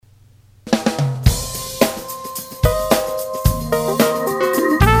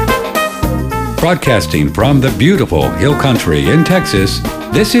Broadcasting from the beautiful Hill Country in Texas,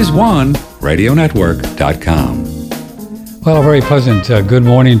 this is OneRadioNetwork.com. Well, a very pleasant good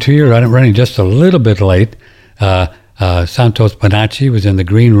morning to you. Running just a little bit late. Santos Bonacci was in the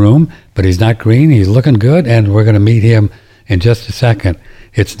green room, but he's not green. He's looking good, and we're going to meet him in just a second.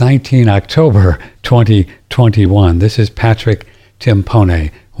 It's 19 October 2021. This is Patrick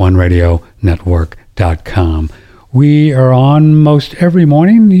Timpone, OneRadioNetwork.com. We are on most every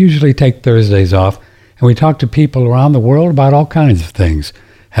morning, usually take Thursdays off, and we talk to people around the world about all kinds of things,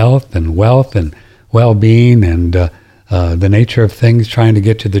 health and wealth and well-being and the nature of things, trying to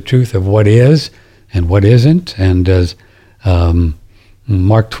get to the truth of what is and what isn't. And as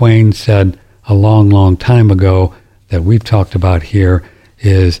Mark Twain said a long, long time ago that we've talked about here,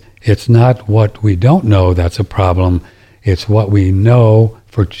 is it's not what we don't know that's a problem, it's what we know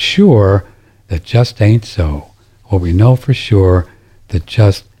for sure that just ain't so. What we know for sure that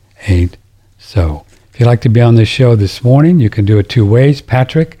just ain't so. If you'd like to be on this show this morning, you can do it two ways.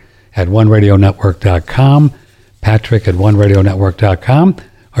 Patrick at OneRadioNetwork.com, Patrick at OneRadioNetwork.com,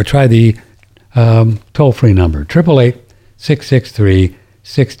 or try the toll-free number,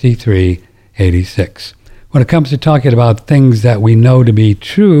 888-663-6386. When it comes to talking about things that we know to be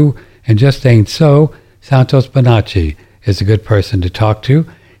true and just ain't so, Santos Bonacci is a good person to talk to.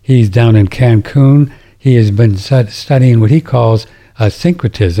 He's down in Cancun. He has been studying what he calls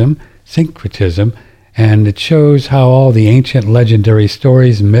syncretism, and it shows how all the ancient legendary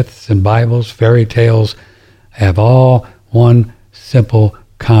stories, myths, and Bibles, fairy tales have all one simple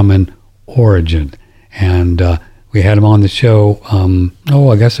common origin. And we had him on the show,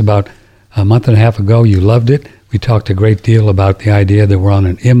 I guess about a month and a half ago. You loved it. We talked a great deal about the idea that we're on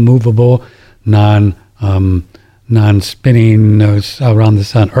an immovable, non-spinning around the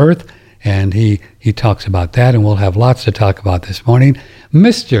sun Earth. And he talks about that, and we'll have lots to talk about this morning.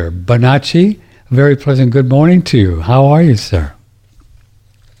 Mr. Bonacci, very pleasant good morning to you. How are you, sir?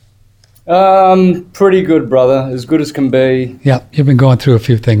 Pretty good, brother. As good as can be. Yeah, you've been going through a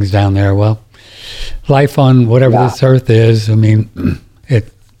few things down there. Well, life on whatever this earth is, I mean,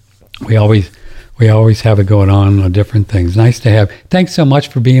 we always have it going on different things. Nice to have. Thanks so much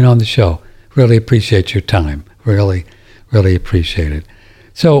for being on the show. Really appreciate your time. Really, really appreciate it.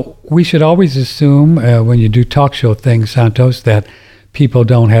 So we should always assume when you do talk show things, Santos, that people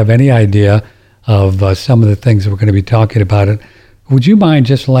don't have any idea of some of the things that we're going to be talking about. Would you mind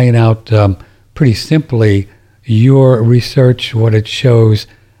just laying out pretty simply your research, what it shows,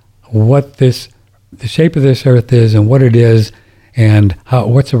 what the shape of this earth is and what it is, and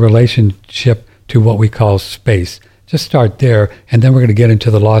what's the relationship to what we call space? Just start there, and then we're going to get into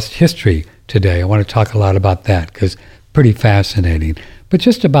the lost history today. I want to talk a lot about that because pretty fascinating. But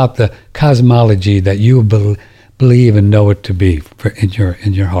just about the cosmology that you believe and know it to be in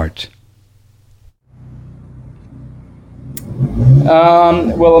your heart.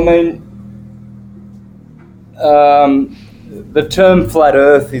 Well, I mean, the term flat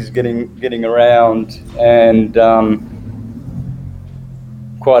Earth is getting around and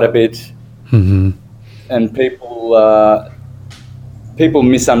quite a bit, and people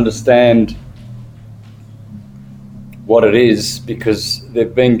misunderstand what it is because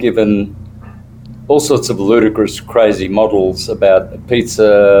they've been given all sorts of ludicrous, crazy models about a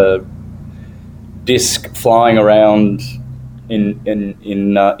pizza disc flying around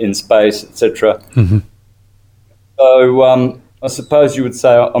in space, etc. So I suppose you would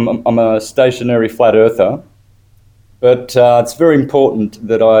say I'm a stationary flat earther, but it's very important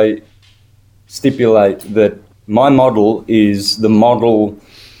that I stipulate that my model is the model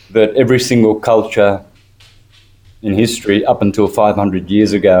that every single culture in history up until 500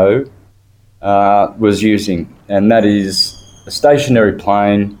 years ago was using, and that is a stationary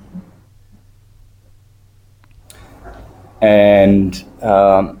plane, and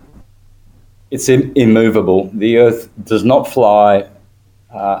it's immovable. The Earth does not fly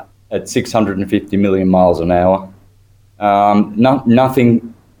at 650 million miles an hour.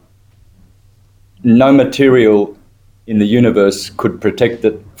 No material in the universe could protect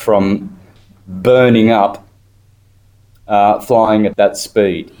it from burning up flying at that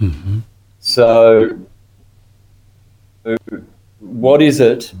speed. So what is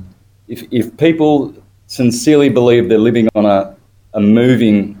it? If people sincerely believe they're living on a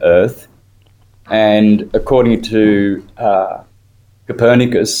moving Earth, and according to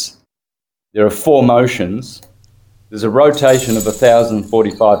Copernicus, there are four motions. There's a rotation of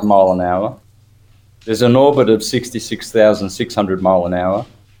 1,045 mile an hour. There's an orbit of 66,600 mile an hour.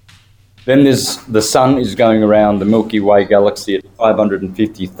 Then there's the sun is going around the Milky Way galaxy at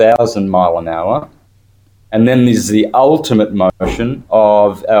 550,000 mile an hour. And then there's the ultimate motion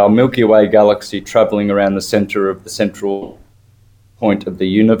of our Milky Way galaxy traveling around the center of the central point of the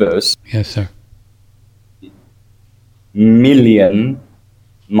universe. Yes, sir. Million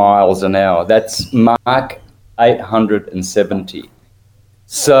miles an hour. That's Mach 870.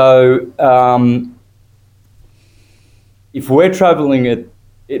 So if we're traveling at,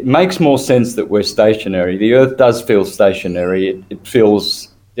 it makes more sense that we're stationary. The Earth does feel stationary. It feels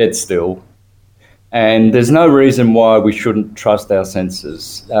dead still. And there's no reason why we shouldn't trust our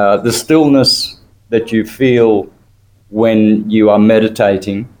senses. The stillness that you feel when you are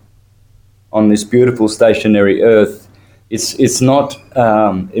meditating on this beautiful stationary Earth, it's not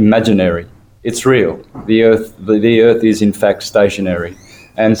imaginary. It's real. The Earth is in fact stationary.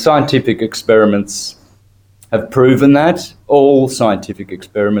 And scientific experiments have proven that. All scientific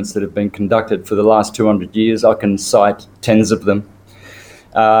experiments that have been conducted for the last 200 years, I can cite tens of them.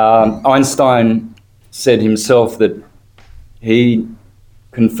 Einstein said himself that he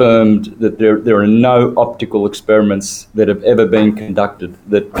confirmed that there are no optical experiments that have ever been conducted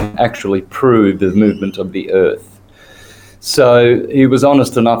that can actually prove the movement of the Earth. So he was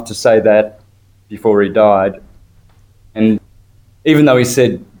honest enough to say that before he died. And even though he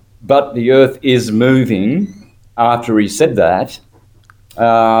said, but the Earth is moving, after he said that,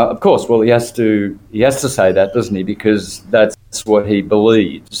 of course, well, he has to say that, doesn't he? Because that's what he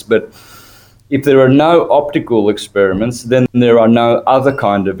believes. But if there are no optical experiments, then there are no other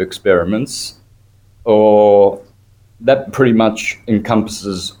kind of experiments, or that pretty much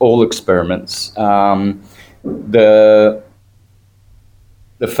encompasses all experiments. The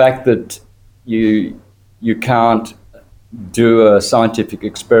fact that you can't do a scientific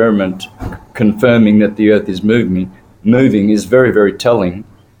experiment confirming that the Earth is moving is very, very telling,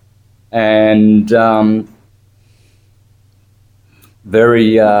 and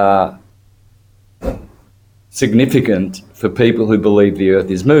very significant for people who believe the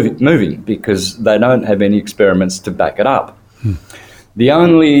Earth is moving because they don't have any experiments to back it up. The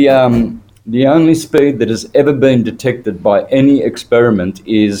only speed that has ever been detected by any experiment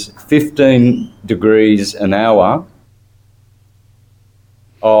is 15 degrees an hour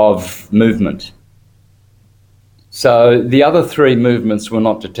of movement. So the other three movements were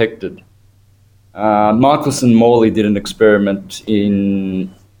not detected. Michelson Morley did an experiment in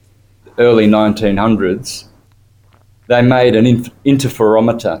early 1900s. They made an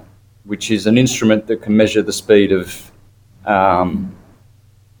interferometer, which is an instrument that can measure the speed of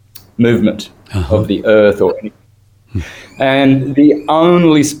movement of the Earth or anything. And the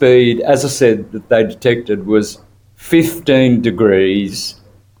only speed, as I said, that they detected was 15 degrees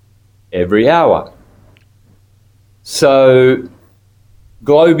every hour. So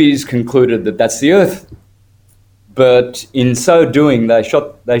globies concluded that that's the Earth. But in so doing, they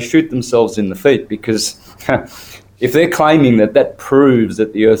shoot themselves in the feet, because if they're claiming that proves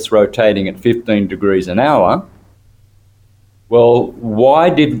that the Earth's rotating at 15 degrees an hour, well, why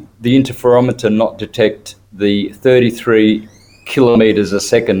did the interferometer not detect the 33 kilometres a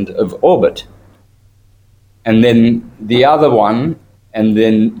second of orbit? And then the other one, and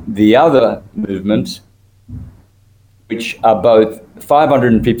then the other movement, which are both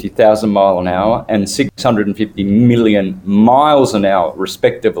 550,000 miles an hour and 650 million miles an hour,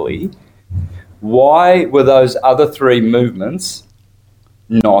 respectively. Why were those other three movements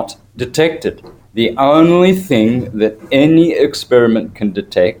not detected? The only thing that any experiment can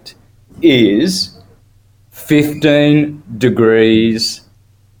detect is 15 degrees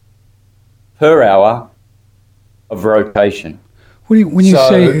per hour of rotation. When you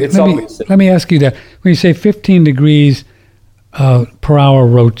say, let me ask you that. When you say 15 degrees per hour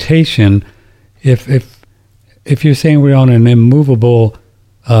rotation, if you're saying we're on an immovable,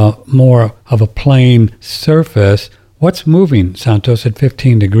 more of a plane surface, what's moving, Santos, at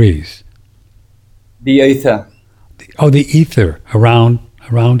 15 degrees? The ether. The ether around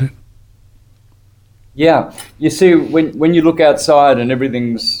it? Yeah. You see, when you look outside and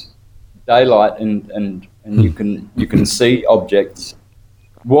everything's daylight and you can see objects,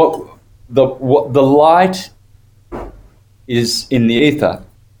 what the light is in the ether.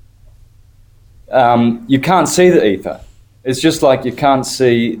 You can't see the ether. It's just like you can't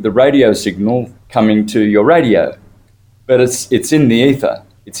see the radio signal coming to your radio, but it's in the ether.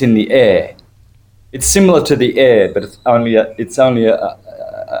 It's in the air. It's similar to the air, but it's only a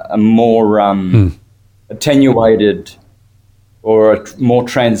more attenuated or a more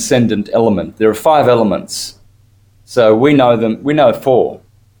transcendent element. There are 5 elements, so we know them. We know 4.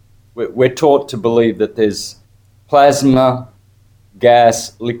 We're taught to believe that there's plasma,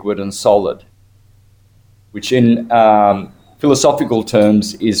 gas, liquid, and solid, which in philosophical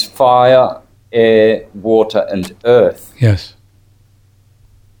terms is fire, air, water, and earth. Yes.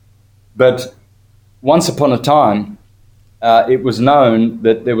 But once upon a time, it was known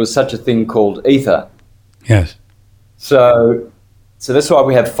that there was such a thing called ether. Yes. So that's why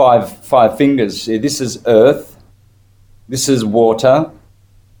we have five fingers. This is earth, this is water,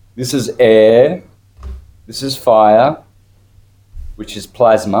 this is air, this is fire, which is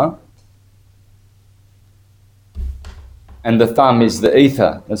plasma, and the thumb is the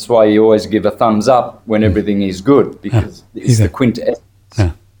ether. That's why you always give a thumbs up when everything is good, because it's the quintessence.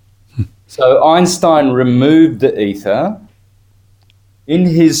 Yeah. So Einstein removed the ether. In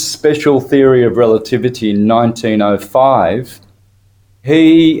his special theory of relativity in 1905,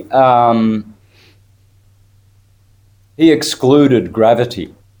 he excluded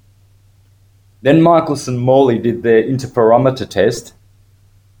gravity. Then Michelson-Morley did their interferometer test.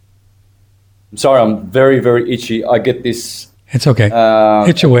 I'm sorry, I'm very, very itchy. I get this. It's okay.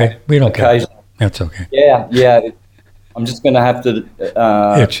 Itch away. We don't care. That's okay. Yeah. I'm just going to have to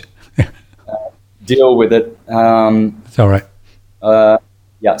itch. deal with it. It's all right.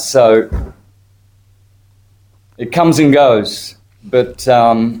 So it comes and goes, but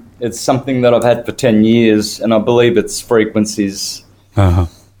it's something that I've had for 10 years, and I believe it's frequencies. Uh-huh,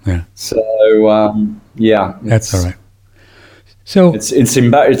 yeah. So, That's all right. So it's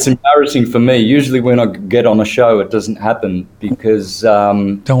embarrassing for me. Usually when I get on a show, it doesn't happen because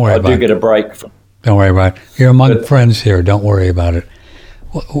don't worry about it. I do get a break. Don't worry about it. You're among friends here. Don't worry about it.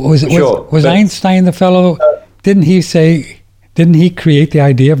 Was Einstein the fellow? Didn't he create the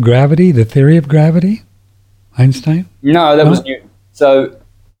idea of gravity, the theory of gravity? Einstein? No, that was Newton. So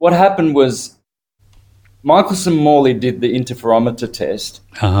what happened was Michelson-Morley did the interferometer test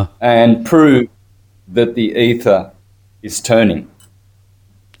and proved that the ether is turning.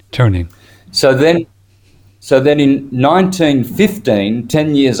 So then in 1915,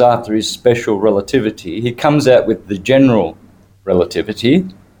 10 years after his special relativity, he comes out with the general relativity,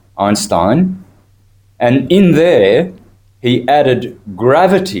 Einstein, and in there he added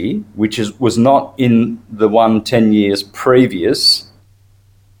gravity, which was not in the 10 years previous.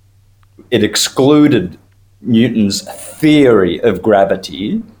 It excluded Newton's theory of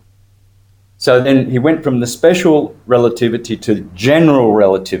gravity. So then he went from the special relativity to general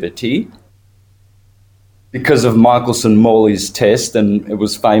relativity because of Michelson-Morley's test, and it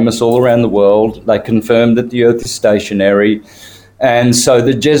was famous all around the world. They confirmed that the Earth is stationary. And so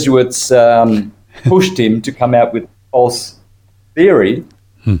the Jesuits pushed him to come out with a false theory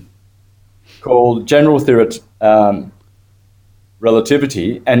called general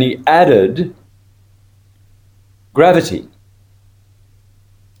relativity, and he added gravity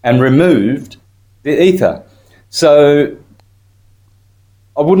and removed the ether. So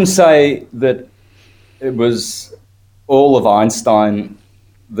I wouldn't say that it was all of Einstein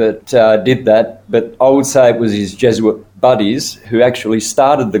that did that, but I would say it was his Jesuit buddies who actually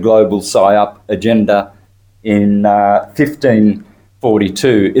started the global PSYOP agenda in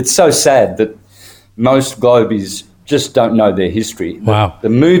 1542. It's so sad that most globies just don't know their history. Wow. The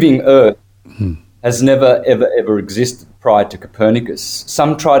moving Earth has never, ever existed prior to Copernicus.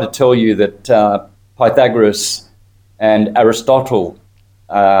 Some try to tell you that Pythagoras and Aristotle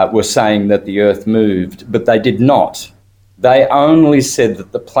were saying that the Earth moved, but they did not. They only said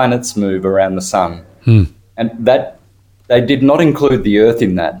that the planets move around the sun. And that they did not include the Earth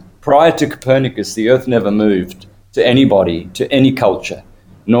in that. Prior to Copernicus, the Earth never moved to anybody, to any culture.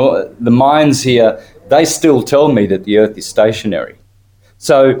 Nor the Mayans here, they still tell me that the Earth is stationary.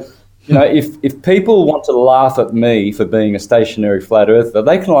 So, if people want to laugh at me for being a stationary flat earther,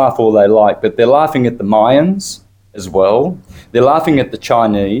 they can laugh all they like, but they're laughing at the Mayans as well. They're laughing at the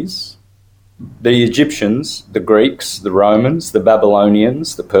Chinese, the Egyptians, the Greeks, the Romans, the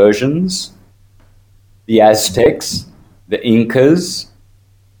Babylonians, the Persians, the Aztecs, the Incas,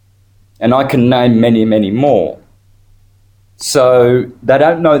 and I can name many, many more. So they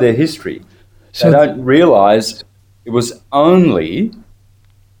don't know their history. They don't realise it was only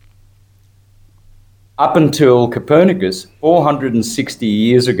up until Copernicus 460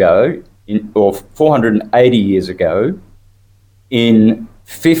 years ago, or 480 years ago, in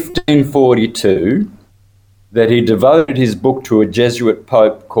 1542, that he devoted his book to a Jesuit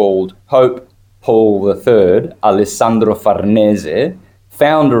pope called Pope Paul III, Alessandro Farnese,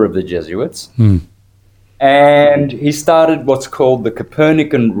 founder of the Jesuits. And he started what's called the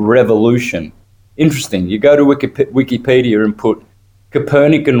Copernican Revolution. Interesting. You go to Wikipedia and put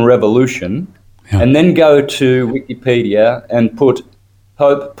Copernican Revolution, and then go to Wikipedia and put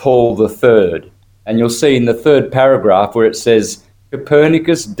Pope Paul III. And you'll see in the third paragraph where it says,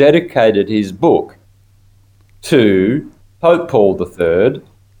 Copernicus dedicated his book to Pope Paul III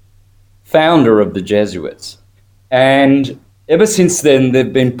founder of the Jesuits. And ever since then,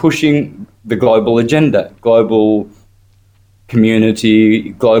 they've been pushing the global agenda, global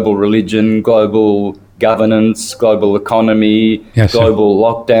community, global religion, global governance, global economy, Yes, global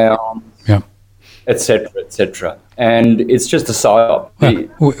lockdown, Yeah. etc., etc. And it's just a psyop.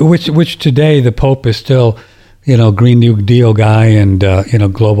 Which today the Pope is still, Green New Deal guy and,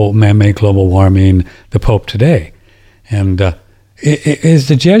 global man-made global warming, the Pope today. And is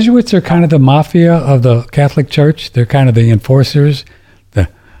the Jesuits are kind of the mafia of the Catholic Church? They're kind of the enforcers? They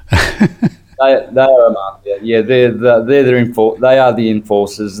are a mafia. Yeah, they are the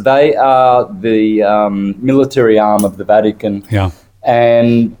enforcers. They are the military arm of the Vatican. Yeah.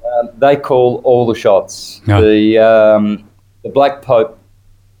 And they call all the shots. Yeah. The Black Pope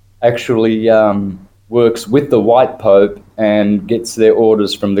actually works with the White Pope and gets their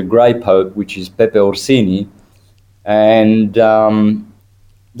orders from the Grey Pope, which is Pepe Orsini, and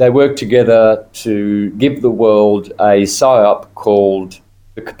they work together to give the world a psyop called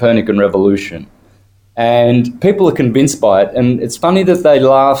the Copernican Revolution. And people are convinced by it, and it's funny that they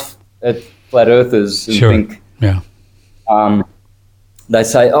laugh at flat earthers and think, they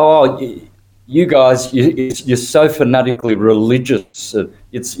say, "Oh, you guys, you're so fanatically religious.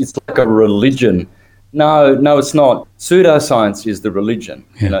 It's like a religion." No, it's not. Pseudoscience is the religion.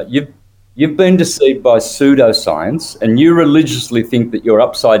 Yeah. You've been deceived by pseudoscience, and you religiously think that you're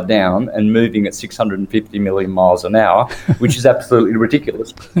upside down and moving at 650 million miles an hour, which is absolutely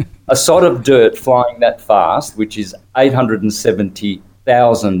ridiculous. A sod of dirt flying that fast, which is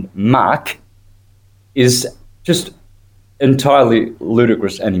 870,000 Mach, is just entirely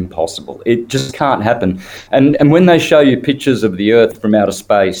ludicrous and impossible. It just can't happen. And when they show you pictures of the Earth from outer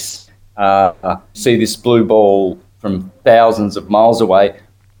space, see this blue ball from thousands of miles away,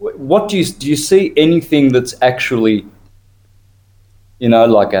 what do you see anything that's actually,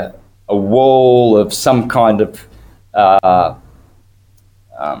 like a wall of some kind of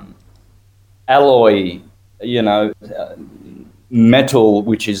alloy, metal,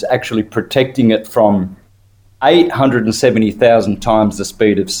 which is actually protecting it from 870,000 times the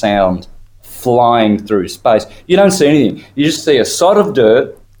speed of sound flying through space? You don't see anything. You just see a sod of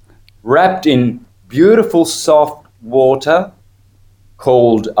dirt wrapped in beautiful soft water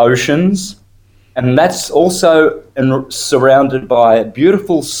called oceans, and that's also surrounded by a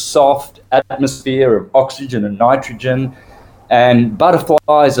beautiful soft atmosphere of oxygen and nitrogen, and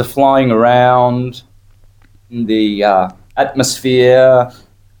butterflies are flying around in the atmosphere,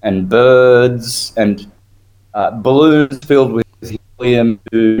 and birds, and balloons filled with helium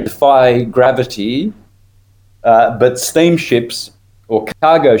to defy gravity, but steamships or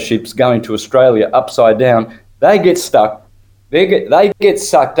cargo ships going to Australia upside down, they get stuck. They get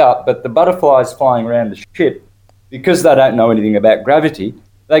sucked up, but the butterflies flying around the ship, because they don't know anything about gravity,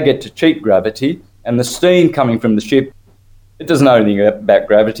 they get to cheat gravity, and the steam coming from the ship, it doesn't know anything about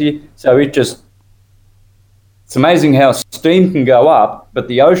gravity, so it's amazing how steam can go up, but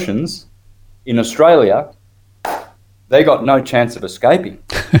the oceans in Australia, they got no chance of escaping.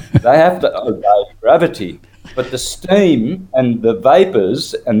 They have to obey gravity. But the steam and the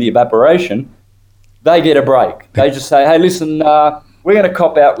vapours and the evaporation, they get a break. They just say, hey, listen, we're going to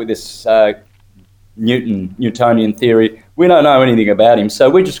cop out with this Newtonian theory. We don't know anything about him, so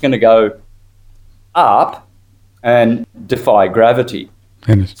we're just going to go up and defy gravity.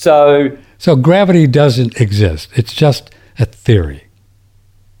 So gravity doesn't exist. It's just a theory.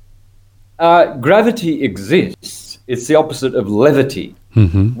 Gravity exists. It's the opposite of levity.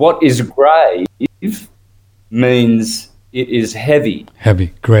 Mm-hmm. What is grave means it is heavy.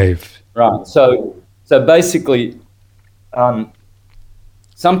 Heavy, grave. Right. So basically,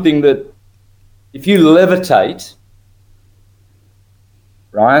 something that if you levitate,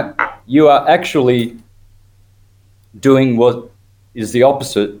 right, you are actually doing what is the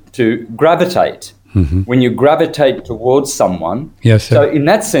opposite to gravitate. Mm-hmm. When you gravitate towards someone, yes, sir. So in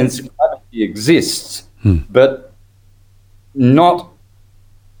that sense, gravity exists, but not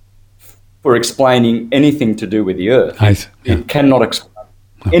for explaining anything to do with the Earth. It cannot explain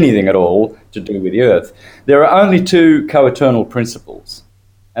anything at all to do with the Earth. There are only two co-eternal principles,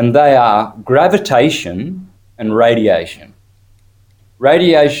 and they are gravitation and radiation.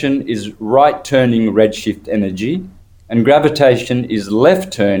 Radiation is right-turning redshift energy, and gravitation is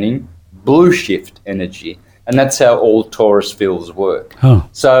left-turning blue shift energy, and that's how all torus fields work. Oh.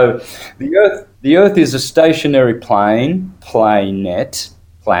 So the Earth is a stationary plane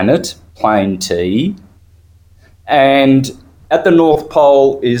T, and at the North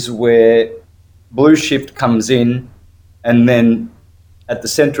Pole is where blue shift comes in, and then at the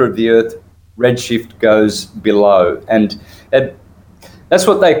center of the Earth, redshift goes below. And That's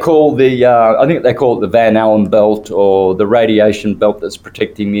what they call I think they call it the Van Allen belt or the radiation belt that's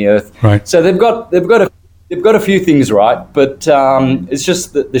protecting the Earth. Right. So they've got a few things right, but it's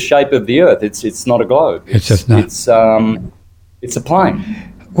just the shape of the Earth. It's not a globe. It's just not. It's a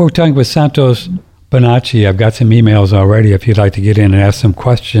plane. We're talking with Santos Bonacci. I've got some emails already if you'd like to get in and ask some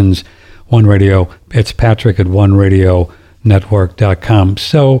questions. One Radio, it's Patrick at oneradionetwork.com.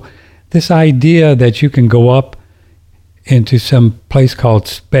 So this idea that you can go up into some place called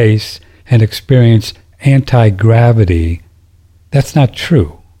space and experience anti-gravity, that's not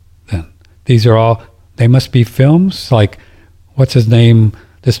true then. These are all, they must be films, like, what's his name,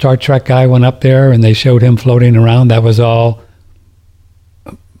 the Star Trek guy went up there and they showed him floating around. That was all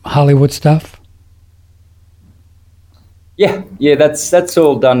Hollywood stuff? Yeah, that's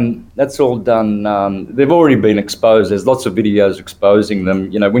all done. That's all done. They've already been exposed. There's lots of videos exposing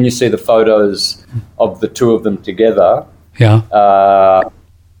them. You know, when you see the photos of the two of them together,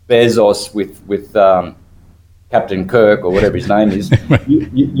 Bezos with Captain Kirk or whatever his name is,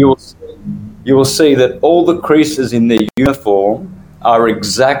 you will see that all the creases in their uniform are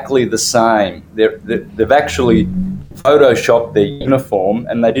exactly the same. They've actually photoshopped their uniform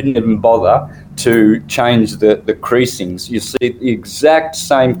and they didn't even bother to change the creasings. You see the exact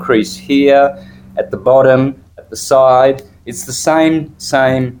same crease here, at the bottom, at the side. It's the same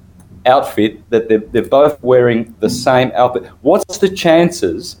outfit that they're both wearing the same outfit. What's the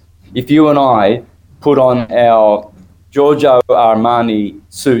chances if you and I put on our Giorgio Armani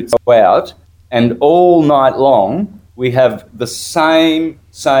suits out and all night long we have the same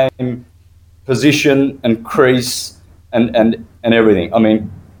position and crease and everything? I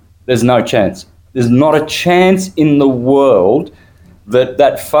mean, there's no chance. There's not a chance in the world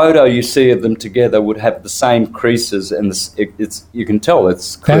that photo you see of them together would have the same creases, and it's you can tell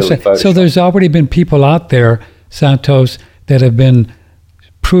it's clearly photoshopped. So there's already been people out there, Santos, that have been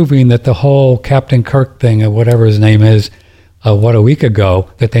proving that the whole Captain Kirk thing, or whatever his name is, a week ago,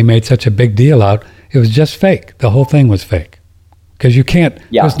 that they made such a big deal out, it was just fake. The whole thing was fake. Because you can't,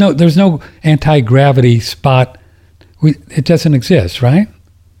 there's no anti-gravity spot. It doesn't exist, right?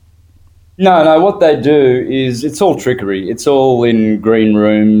 No. What they do is it's all trickery. It's all in green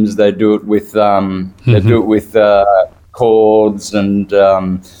rooms. They do it with cords and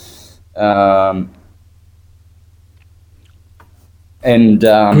green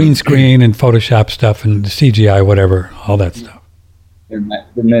screen and Photoshop stuff and CGI, whatever, all that stuff. And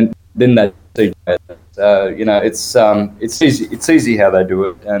then they CGI. It's easy. It's easy how they do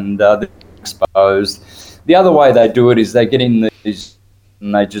it, and they're exposed. The other way they do it is they get in these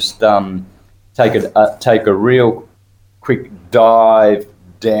and they just take a real quick dive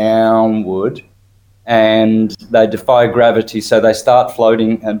downward, and they defy gravity. So they start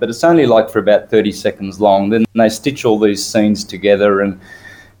floating, but it's only like for about 30 seconds long. Then they stitch all these scenes together, and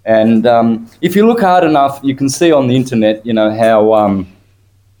if you look hard enough, you can see on the internet, you know,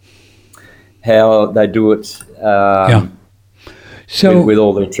 how they do it. So with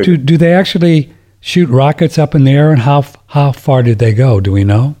all their tricks. Do they actually shoot rockets up in the air, and how far did they go? Do we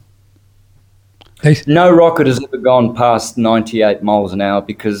know? No rocket has ever gone past 98 miles an hour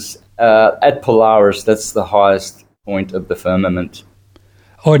because at Polaris, that's the highest point of the firmament.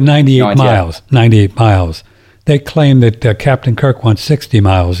 Or 98 miles. 98 miles. They claim that Captain Kirk wants 60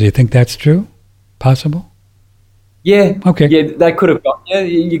 miles. Do you think that's true? Possible? Yeah. Okay. Yeah, they could have gone. Yeah,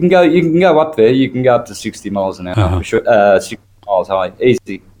 you can go up there. You can go up to 60 miles an hour. For sure. 60 miles high,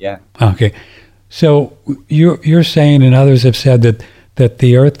 easy. Yeah. Okay. So you're saying, and others have said, that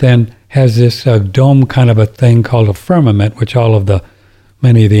the Earth then has this dome kind of a thing called a firmament, which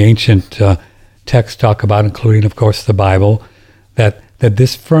many of the ancient texts talk about, including, of course, the Bible. That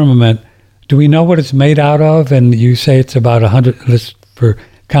this firmament, do we know what it's made out of? And you say it's about 100. For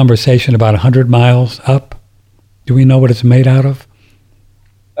conversation, about 100 miles up. Do we know what it's made out of?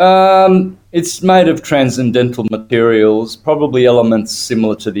 It's made of transcendental materials, probably elements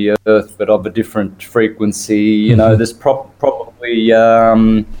similar to the Earth, but of a different frequency. You know, there's probably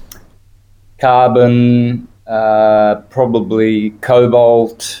carbon, probably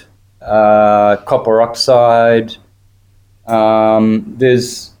cobalt, copper oxide.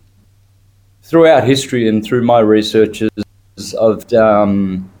 There's, throughout history and through my researches, I've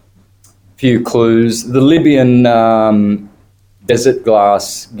few clues. The Libyan desert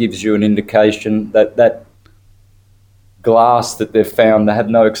glass gives you an indication that glass that they've found, they have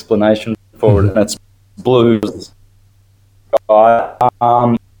no explanation for it, and it's blue. It's probably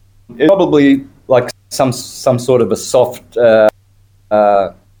like some sort of a soft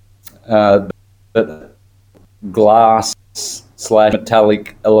glass /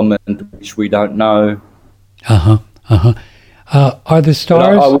 metallic element, which we don't know. Are the But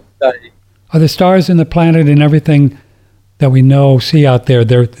stars? I would say, Are the stars in the planet and everything that we see out there?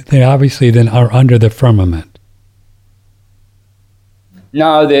 They obviously then are under the firmament.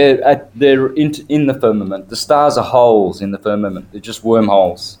 no, they're in the firmament. The stars are holes in the firmament. They're just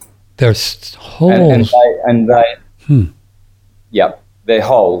wormholes. They're holes. Yeah, they're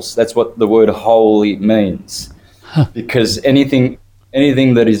holes. That's what the word holy means. Because anything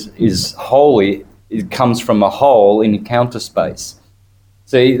that is holy, it comes from a hole in counter space.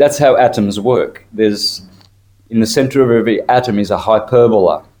 See, that's how atoms work. In the center of every atom is a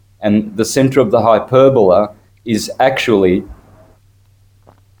hyperbola, and the center of the hyperbola is actually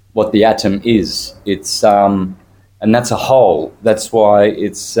what the atom is. It's and that's a hole. That's why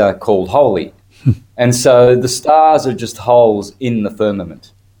it's called holy. And so the stars are just holes in the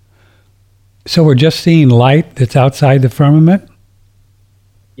firmament. So we're just seeing light that's outside the firmament?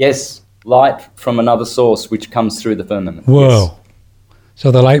 Yes, light from another source which comes through the firmament. Whoa. Yes.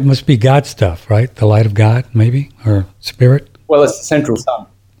 So the light must be God stuff, right? The light of God, maybe? Or spirit? Well, it's the central sun.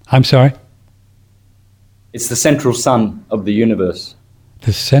 I'm sorry? It's the central sun of the universe.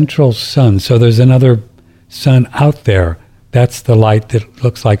 The central sun. So there's another sun out there. That's the light that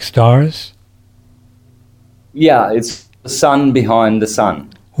looks like stars? Yeah, it's the sun behind the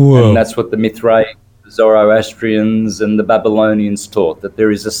sun. Whoa. And that's what the Mithraic, the Zoroastrians, and the Babylonians taught, that there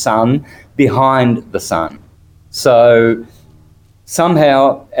is a sun behind the sun. So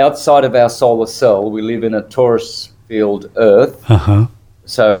somehow, outside of our solar cell, we live in a torus field Earth. Uh-huh.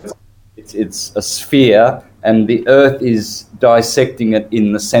 So it's a sphere, and the Earth is dissecting it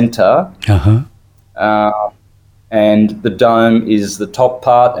in the center. Uh-huh. And the dome is the top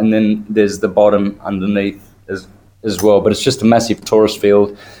part, and then there's the bottom underneath as well. But it's just a massive torus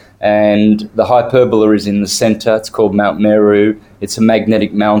field, and the hyperbola is in the center. It's called Mount Meru. It's a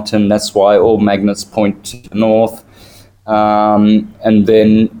magnetic mountain. That's why all magnets point to the north. And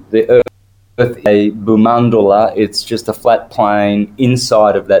then the Earth is a bhumandala. It's just a flat plane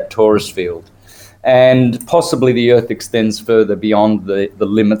inside of that torus field. And possibly the Earth extends further beyond the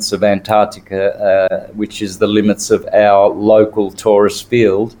limits of Antarctica, which is the limits of our local torus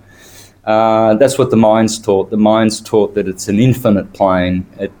field. That's what the Mayans taught. The Mayans taught that it's an infinite plane.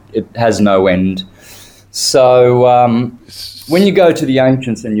 It has no end. So when you go to the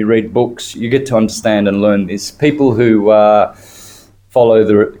ancients and you read books, you get to understand and learn this. People who follow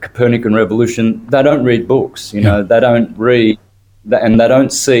the Copernican revolution, they don't read books. You know, they don't read. And they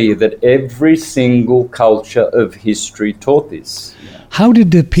don't see that every single culture of history taught this. How did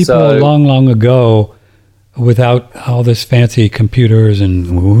the people long ago, without all this fancy computers and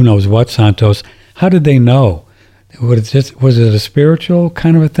who knows what, Santos, how did they know? Was it a spiritual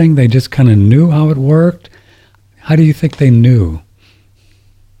kind of a thing? They just kind of knew how it worked? How do you think they knew?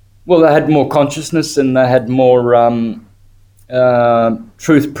 Well, they had more consciousness and they had more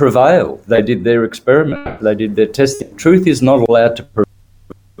truth prevail. They did their experiment. They did their testing. Truth is not allowed to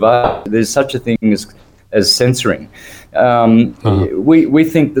prevail. There's such a thing as censoring. We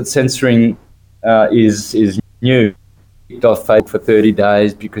think that censoring is new. Kicked off Facebook for 30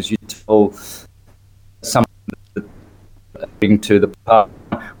 days because you told something to the past.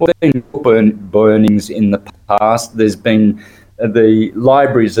 Well, there have been burnings in the past. There's been the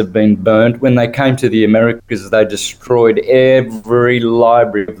libraries have been burned. When they came to the Americas, they destroyed every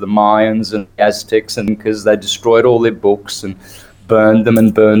library of the Mayans and Aztecs, and because they destroyed all their books and burned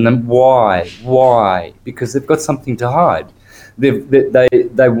them. Why? Because they've got something to hide. They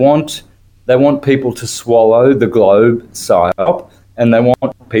want people to swallow the globe psyop, and they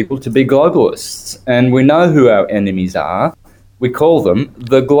want people to be globalists. And we know who our enemies are. We call them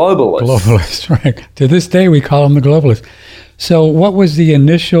the globalists. Globalists, right. To this day, we call them the globalists. So what was the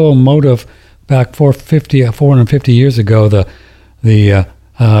initial motive back 450 years ago, to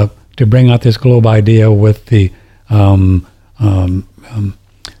bring out this globe idea with the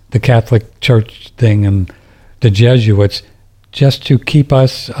Catholic Church thing and the Jesuits, just to keep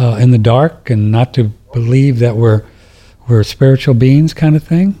us in the dark and not to believe that we're spiritual beings kind of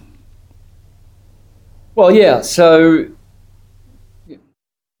thing? Well, yeah, so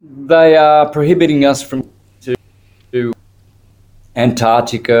they are prohibiting us from to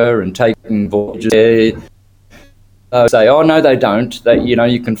Antarctica and taking voyages there. Say, oh no, they don't.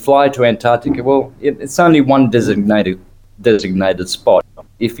 You can fly to Antarctica. Well, it's only one designated spot.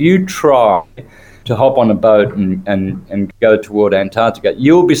 If you try to hop on a boat and go toward Antarctica,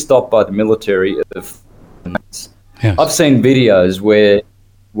 you'll be stopped by the military of. Yes. I've seen videos where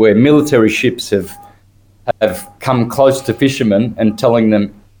military ships have come close to fishermen and telling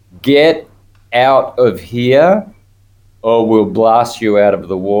them, get out of here. or we'll blast you out of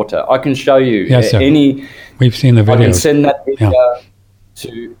the water. I can show you Yes, sir. We've seen the videos. I can send that video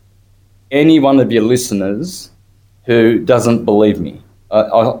to any one of your listeners who doesn't believe me.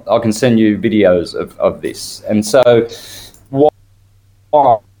 I can send you videos of this. And so,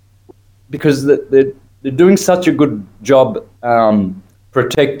 why? Because they're doing such a good job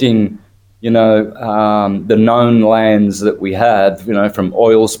protecting, the known lands that we have, from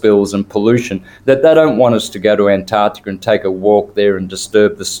oil spills and pollution, that they don't want us to go to Antarctica and take a walk there and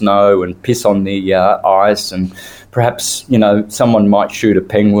disturb the snow and piss on the ice, and perhaps, someone might shoot a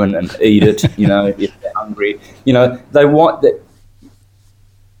penguin and eat it, if they're hungry. They want that.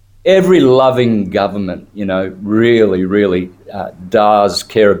 Every loving government, really, really does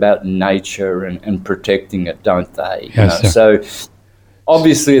care about nature and protecting it, don't they? Yes, sir. So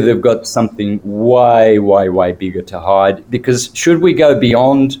obviously they've got something way, way, way bigger to hide, because should we go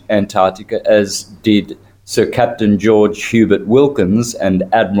beyond Antarctica, as did Sir Captain George Hubert Wilkins and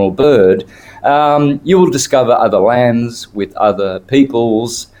Admiral Byrd, you will discover other lands with other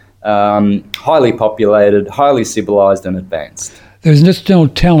peoples, highly populated, highly civilized and advanced. There's just no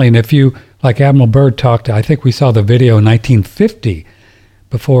telling if you, like Admiral Byrd talked, I think we saw the video in 1950,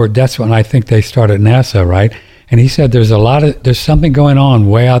 before, that's when I think they started NASA, right? And he said there's something going on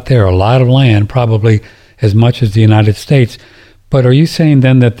way out there, a lot of land, probably as much as the United States. But are you saying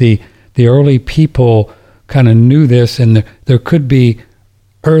then that the early people kind of knew this, and there could be,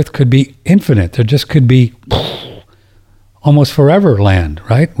 Earth could be infinite, there just could be almost forever land,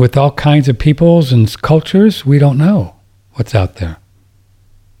 right? With all kinds of peoples and cultures, we don't know what's out there.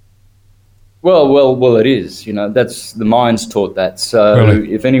 Well, it is. That's the mind's taught that. So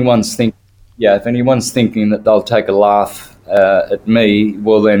really? if anyone's thinking that they'll take a laugh at me,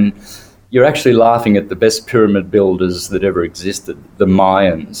 well, then you're actually laughing at the best pyramid builders that ever existed, the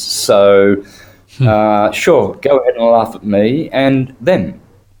Mayans. So sure, go ahead and laugh at me and them,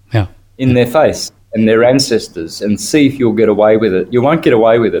 in their face, and their ancestors, and see if you'll get away with it. You won't get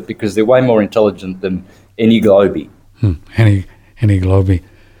away with it, because they're way more intelligent than any Globie. Any Globie.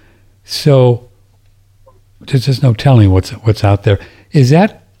 So there's just no telling what's out there. Is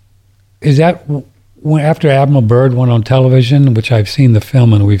that after Admiral Byrd went on television, which I've seen the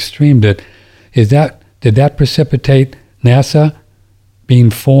film and we've streamed it? Did that precipitate NASA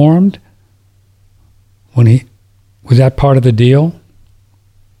being formed? Was that part of the deal?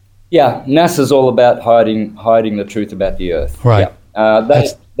 Yeah, NASA's all about hiding the truth about the Earth. Right. Yeah.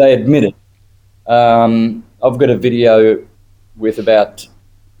 They admit it. I've got a video with about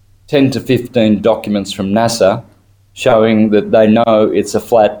 10 to 15 documents from NASA showing that they know it's a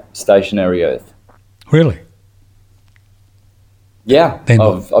flat, stationary Earth. Really? Yeah,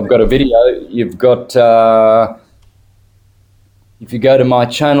 I've got a video. You've got, if you go to my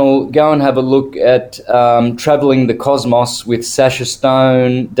channel, go and have a look at Traveling the Cosmos with Sasha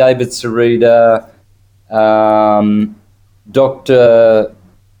Stone, David Sarita, Dr.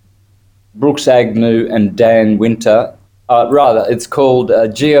 Brooks Agnew and Dan Winter. It's called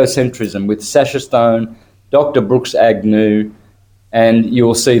Geocentrism with Sasha Stone, Dr. Brooks Agnew, and you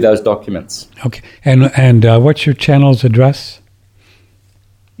will see those documents. Okay. And what's your channel's address?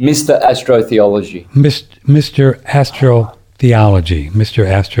 Mr. Astrotheology. Mr. Astrotheology.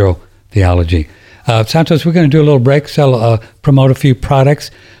 Mr. Astrotheology. Santos, we're going to do a little break, promote a few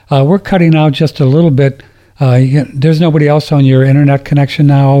products. We're cutting out just a little bit. There's nobody else on your internet connection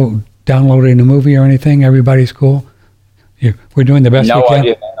now downloading a movie or anything? Everybody's cool? We're doing the best we can? No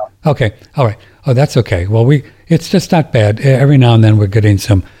idea, man. Okay, all right. Oh, that's okay. Well, it's just not bad. Every now and then we're getting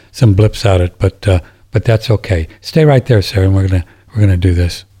some blips at it, but that's okay. Stay right there, sir, and we're gonna do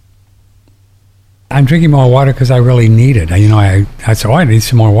this. I'm drinking more water because I really need it. I said, I need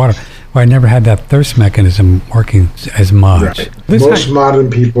some more water. Well, I never had that thirst mechanism working as much. Right. Most modern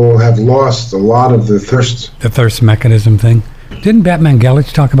people have lost a lot of the thirst. The thirst mechanism thing. Didn't Batman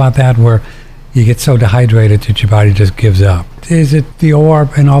Gelich talk about that, where you get so dehydrated that your body just gives up? Is it the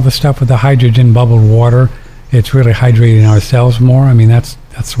orb and all the stuff with the hydrogen bubbled water? It's really hydrating our cells more? I mean, that's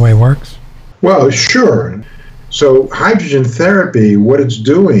the way it works? Well, sure. So hydrogen therapy, what it's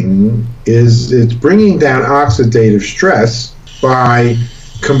doing is it's bringing down oxidative stress by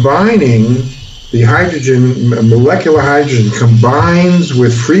combining the hydrogen, molecular hydrogen combines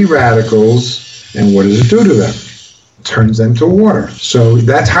with free radicals, and what does it do to them? It turns them to water. So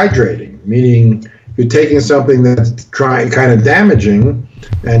that's hydrating, meaning you're taking something that's kind of damaging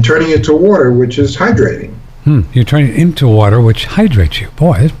and turning it to water, which is hydrating. You're turning it into water, which hydrates you.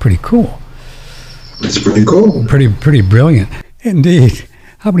 Boy, that's pretty cool. It's pretty cool. Pretty brilliant. Indeed.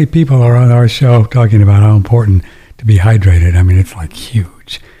 How many people are on our show talking about how important to be hydrated? I mean, it's like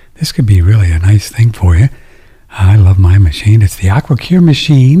huge. This could be really a nice thing for you. I love my machine. It's the AquaCure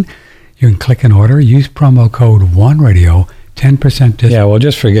machine. You can click and order. Use promo code OneRadio, 10% discount. Yeah, well,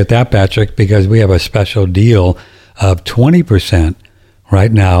 just forget that, Patrick, because we have a special deal of 20%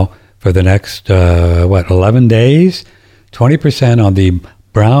 right now for the next, 11 days? 20% on the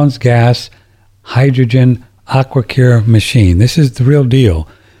Brown's Gas Hydrogen AquaCure machine. This is the real deal.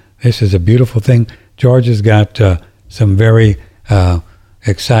 This is a beautiful thing. George has got some very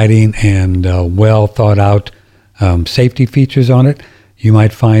exciting and well thought out safety features on it. You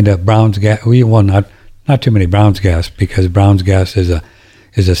might find a Brown's Gas. Well, not too many Brown's Gas, because Brown's Gas is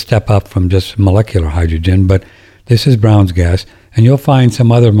a step up from just molecular hydrogen. But this is Brown's Gas, and you'll find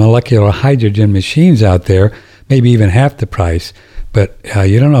some other molecular hydrogen machines out there, maybe even half the price. But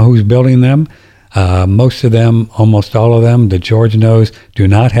you don't know who's building them. Most of them, almost all of them, that George knows, do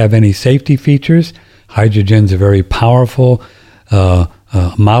not have any safety features. Hydrogen's a very powerful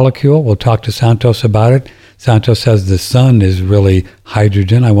molecule. We'll talk to Santos about it. Santos says the sun is really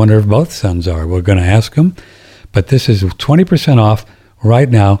hydrogen. I wonder if both suns are. We're going to ask him. But this is 20% off right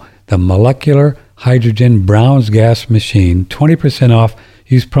now, the molecular hydrogen Brown's Gas machine. 20% off.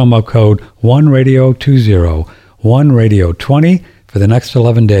 Use promo code OneRadio20, OneRadio20 for the next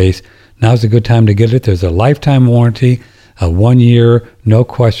 11 days. Now's a good time to get it. There's a lifetime warranty, a 1 year, no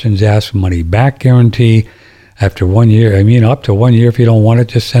questions asked, money back guarantee. After 1 year, up to 1 year, if you don't want it,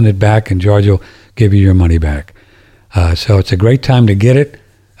 just send it back and George will give you your money back. So it's a great time to get it.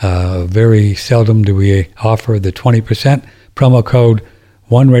 Very seldom do we offer the 20%. Promo code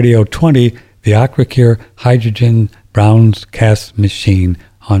OneRadio20, the AquaCure Hydrogen Brown's Gas machine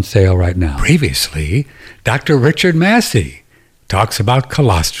on sale right now. Previously, Dr. Richard Massey talks about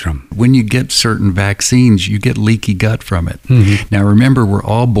colostrum. When you get certain vaccines, you get leaky gut from it. Mm-hmm. Now remember, we're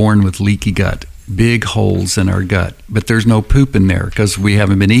all born with leaky gut, big holes in our gut, but there's no poop in there because we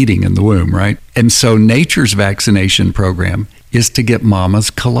haven't been eating in the womb, right? And so nature's vaccination program is to get mama's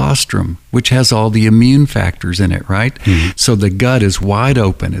colostrum, which has all the immune factors in it, right? Mm-hmm. So the gut is wide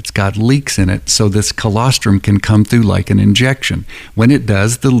open. It's got leaks in it, so this colostrum can come through like an injection. When it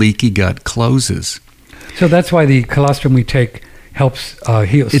does, the leaky gut closes. So that's why the colostrum we take helps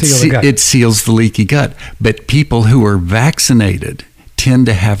seal the gut. It seals the leaky gut. But people who are vaccinated tend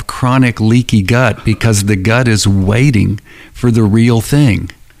to have chronic leaky gut because the gut is waiting for the real thing.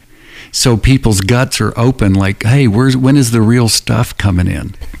 So people's guts are open like, hey, when is the real stuff coming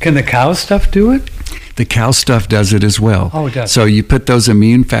in? Can the cow stuff do it? The cow stuff does it as well. Oh, it does. So you put those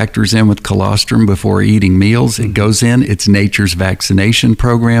immune factors in with colostrum before eating meals. It goes in. It's nature's vaccination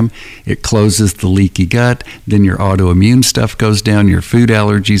program. It closes the leaky gut. Then your autoimmune stuff goes down. Your food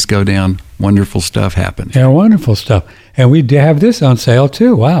allergies go down. Wonderful stuff happens. Yeah, wonderful stuff. And we have this on sale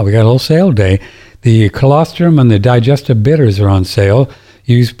too. Wow, we got a little sale day. The colostrum and the digestive bitters are on sale.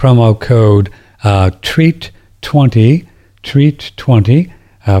 Use promo code TREAT20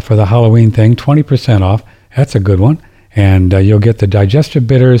 for the Halloween thing, 20% off. That's a good one. And you'll get the digestive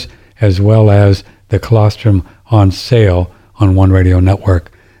bitters as well as the colostrum on sale on One Radio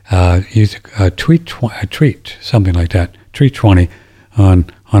Network. Use treat, something like that, TREAT20 on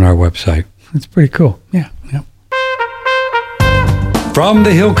our website. It's pretty cool. Yeah. From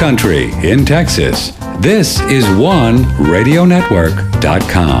the Hill Country in Texas, this is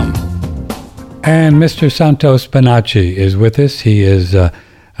OneRadioNetwork.com. And Mr. Santos Bonacci is with us. He is an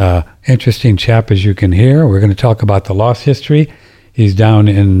interesting chap, as you can hear. We're going to talk about the lost history. He's down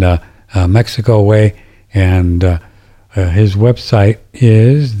in Mexico way, and his website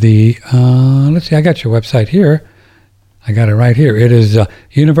is let's see, I got your website here. I got it right here. It is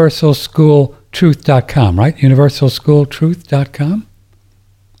universalschooltruth.com, right? universalschooltruth.com?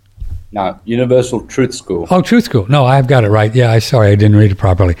 No, Universal Truth School. Oh, Truth School. No, I've got it right. Yeah, sorry, I didn't read it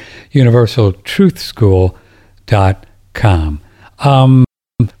properly. universaltruthschool.com.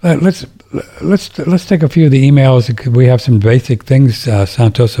 Let's take a few of the emails. We have some basic things,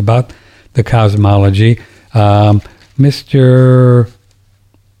 Santos, about the cosmology. Mr.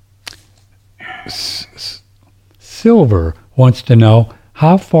 Silver wants to know,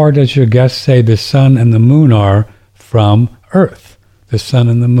 how far does your guest say the sun and the moon are from Earth? The sun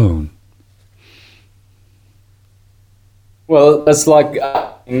and the moon. Well, that's like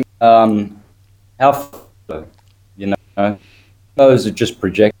how those are just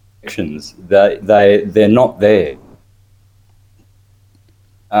projections. They're not there.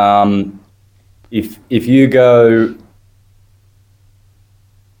 If you go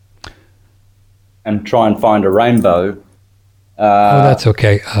and try and find a rainbow, that's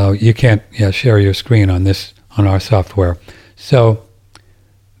okay. You can't share your screen on our software. So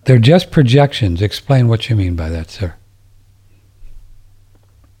they're just projections. Explain what you mean by that, sir.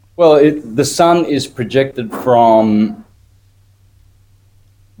 Well, the sun is projected from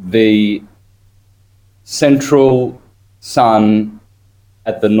the central sun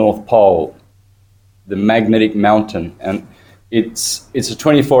at the North Pole, the magnetic mountain, and it's a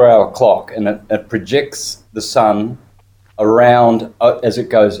 24-hour clock, and it projects the sun around as it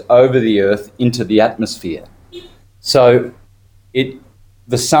goes over the Earth into the atmosphere. So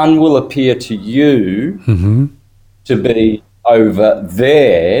the sun will appear to you to be over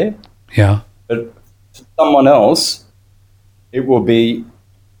there, but to someone else, it will be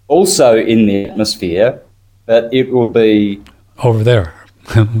also in the atmosphere, but it will be over there.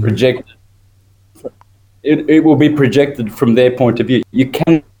 projected. It will be projected from their point of view. You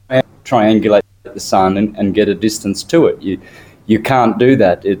can triangulate the sun and get a distance to it. You can't do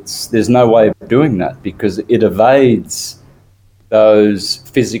that. There's no way of doing that because it evades those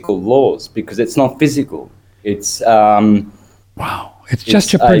physical laws because it's not physical. It's wow. It's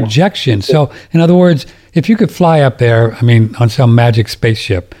just a projection. So, in other words, if you could fly up there, I mean, on some magic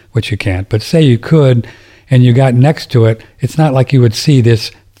spaceship, which you can't, but say you could, and you got next to it, it's not like you would see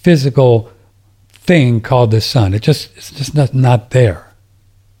this physical thing called the sun. It's just not there.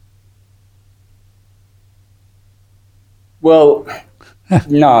 Well,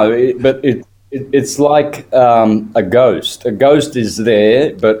 no, but it's like a ghost. A ghost is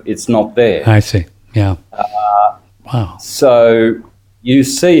there, but it's not there. I see. Yeah. Wow. So you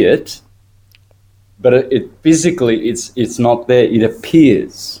see it, but it physically it's not there. It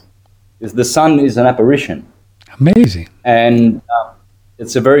appears. The sun is an apparition. Amazing. And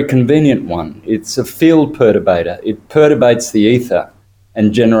it's a very convenient one. It's a field perturbator. It perturbates the ether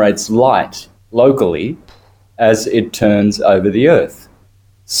and generates light locally as it turns over the Earth.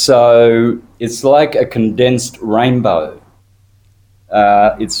 So it's like a condensed rainbow.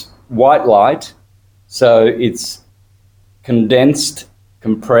 It's white light, so it's condensed,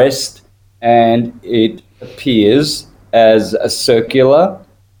 compressed, and it appears as a circular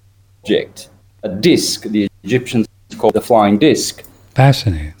object, a disc. The Egyptians called the flying disc.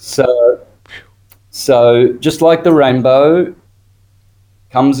 Fascinating. So just like the rainbow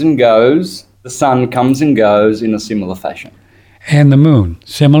comes and goes, the sun comes and goes in a similar fashion. And the moon,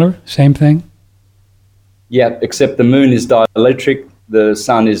 similar, same thing? Yeah, except the moon is dielectric, the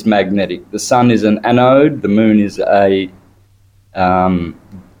sun is magnetic. The sun is an anode, the moon is a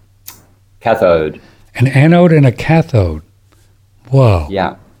cathode. An anode and a cathode. Whoa.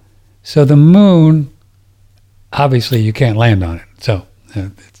 Yeah. So the moon, obviously you can't land on it. So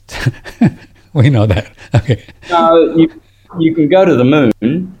we know that. Okay. No, you can go to the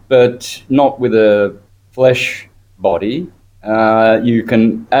moon, but not with a flesh body. You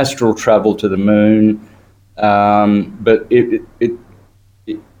can astral travel to the moon, but it's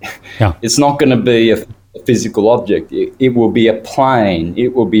not going to be a physical object. It will be a plane.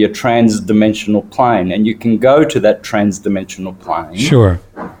 It will be a trans-dimensional plane, and you can go to that trans-dimensional plane. Sure.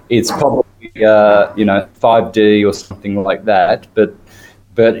 It's probably 5D or something like that, but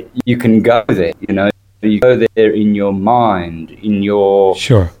you can go there. You go there in your mind, in your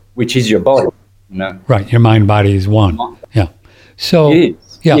which is your body. Right. Your mind body is one. Yeah. So it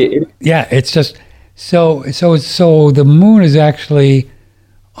is. Yeah. It's just so the moon is actually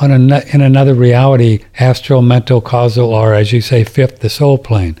in another reality, astral, mental, causal, or as you say, fifth, the soul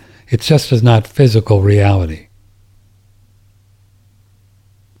plane. It just is not physical reality.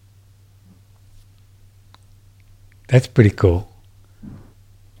 That's pretty cool.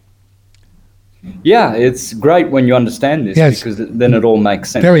 Yeah, it's great when you understand this because then it all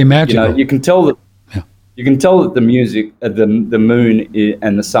makes sense. Very magical. You can tell that. Yeah. You can tell that the music, the moon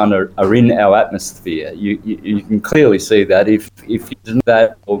and the sun are in our atmosphere. You can clearly see that. If you didn't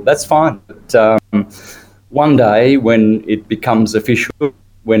that, well, that's fine. But one day when it becomes official,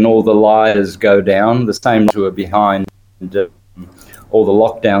 when all the liars go down, the same who are behind all the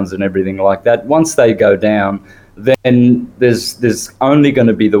lockdowns and everything like that. Once they go down, then there's only going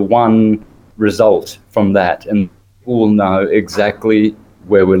to be the one result from that, and we'll know exactly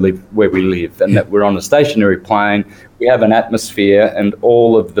where we live, and that we're on a stationary plane. We have an atmosphere, and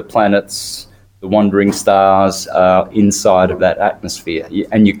all of the planets, the wandering stars, are inside of that atmosphere,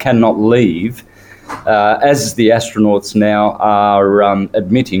 and you cannot leave. As the astronauts now are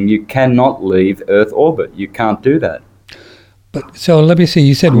admitting, you cannot leave Earth orbit. You can't do that. But so let me see.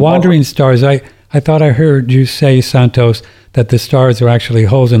 You said wandering stars. I thought I heard you say, Santos, that the stars are actually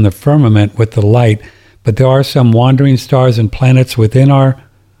holes in the firmament with the light, but there are some wandering stars and planets within our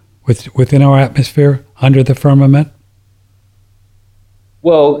atmosphere under the firmament.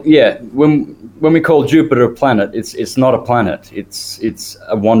 Well, yeah. When we call Jupiter a planet, it's not a planet. It's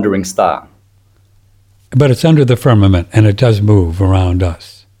a wandering star. But it's under the firmament, and it does move around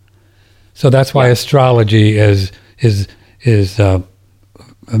us. So that's why astrology is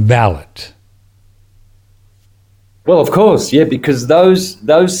valid. Well, of course, yeah, because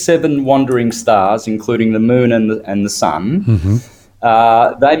those 7 wandering stars, including the moon and the sun,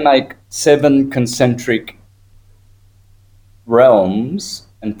 they make 7 concentric realms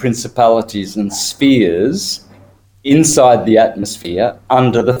and principalities and spheres inside the atmosphere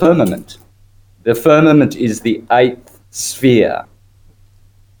under the firmament. The firmament is the 8th sphere.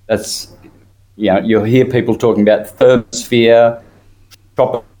 That's, you'll hear people talking about thermosphere,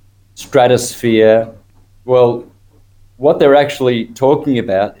 stratosphere. Well, what they're actually talking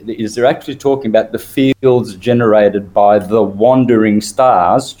about is the fields generated by the wandering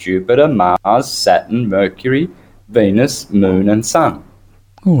stars, Jupiter, Mars, Saturn, Mercury, Venus, Moon, and Sun.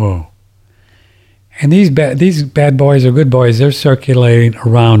 Whoa. And these bad boys or good boys, they're circulating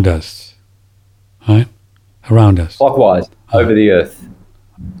around us, right? Around us. Clockwise, over the Earth.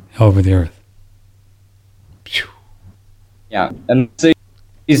 Over the Earth. Yeah, and it's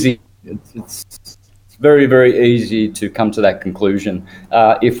easy. It's very, very easy to come to that conclusion.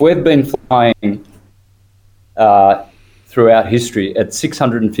 If we've been flying throughout history at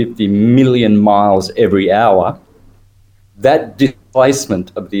 650 million miles every hour, that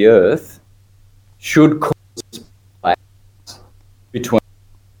displacement of the Earth should cause between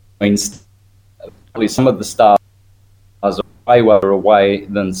some of the stars are way away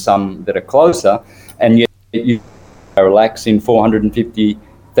than some that are closer, and yet you parallax in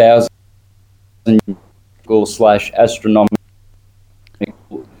 450,000 astronomical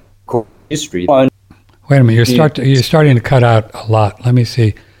history. Wait a minute, you're starting to cut out a lot. Let me see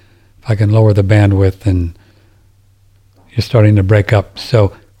if I can lower the bandwidth, and you're starting to break up.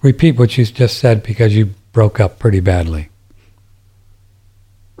 So repeat what you just said, because you broke up pretty badly.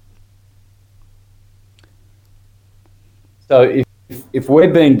 So if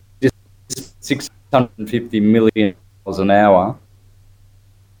we're being 650 million miles an hour,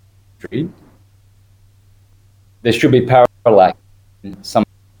 there should be parallax in some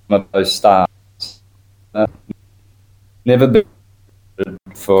of those stars. Never been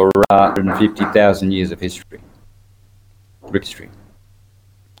for 150,000 years of history.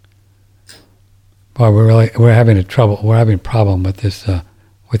 Boy, we're having a problem with this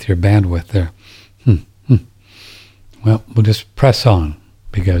with your bandwidth there. Well, we'll just press on,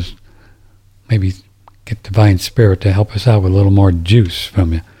 because maybe get Divine Spirit to help us out with a little more juice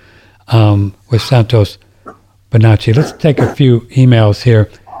from you. With Santos Bonacci, let's take a few emails here.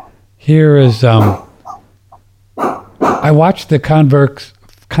 Here is I watched the convex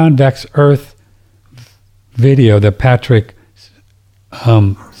Earth video that Patrick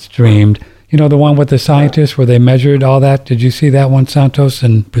streamed. You know, the one with the scientists where they measured all that? Did you see that one, Santos,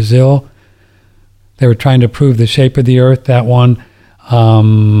 in Brazil? They were trying to prove the shape of the Earth, that one.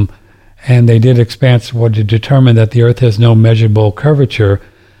 And they did to determine that the Earth has no measurable curvature.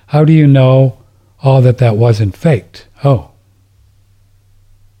 How do you know all that wasn't faked? Oh.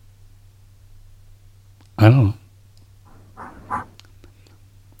 I don't know.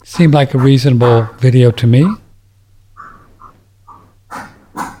 Seemed like a reasonable video to me.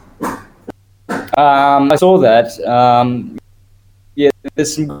 I saw that.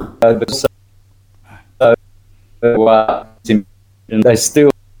 There's some they still,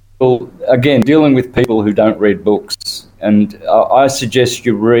 again, dealing with people who don't read books, and I suggest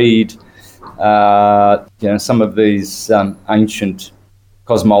you read some of these ancient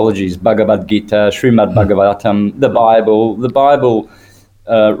cosmologies, Bhagavad Gita, Srimad Bhagavatam, the Bible. The Bible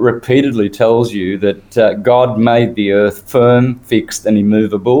repeatedly tells you that God made the earth firm, fixed and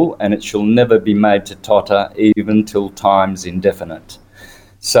immovable, and it shall never be made to totter even till time's indefinite.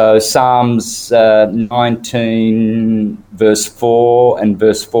 So Psalms 19 verse 4 and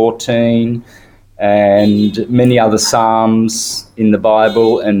verse 14 and many other Psalms in the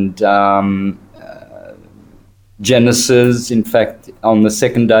Bible, and Genesis, in fact, on the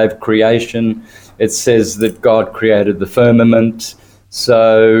second day of creation, it says that God created the firmament.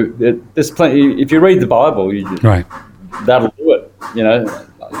 So there's plenty. If you read the Bible, that'll do it.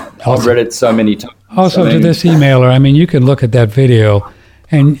 I've read it so many times. Also, to this emailer, you can look at that video,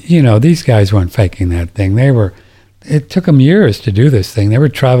 and these guys weren't faking that thing. It took them years to do this thing. They were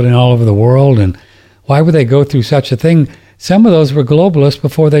traveling all over the world, and why would they go through such a thing? Some of those were globalists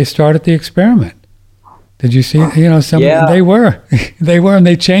before they started the experiment. Did you see? They were, and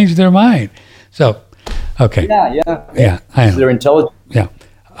they changed their mind. So, okay. Yeah. They're intelligent. Yeah.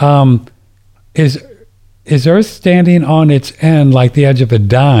 Is Earth standing on its end like the edge of a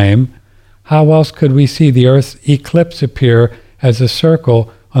dime? How else could we see the Earth's eclipse appear as a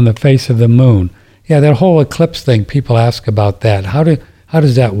circle on the face of the moon? Yeah, that whole eclipse thing. People ask about that. How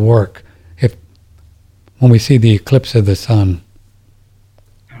does that work? when we see the eclipse of the sun?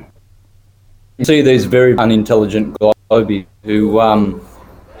 You see these very unintelligent globies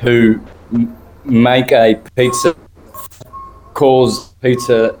who make a pizza, cause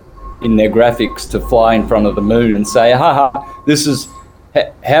pizza in their graphics to fly in front of the moon and say, this is,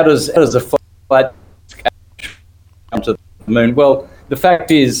 how does a flat come to the moon? Well, the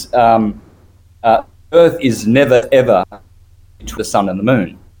fact is, Earth is never, ever between the sun and the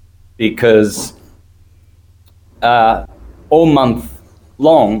moon, because all month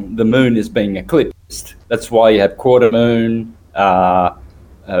long the moon is being eclipsed. That's why you have quarter moon,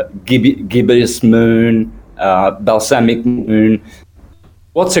 gibbous moon, balsamic moon.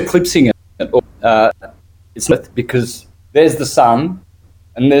 What's eclipsing it? It's not, because there's the sun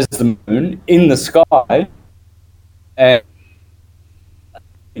and there's the moon in the sky, and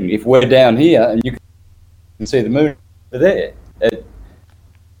if we're down here and you can see the moon there,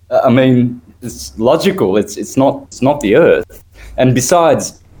 it's logical. It's not the Earth. And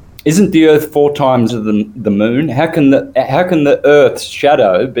besides, isn't the Earth 4 times the moon? How can the Earth's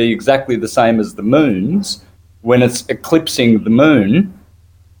shadow be exactly the same as the moon's when it's eclipsing the moon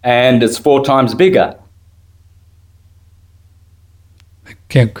and it's 4 times bigger?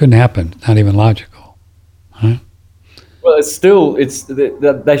 Couldn't happen. It's not even logical. Huh? Well,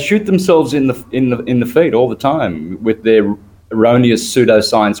 they shoot themselves in the feet all the time with their erroneous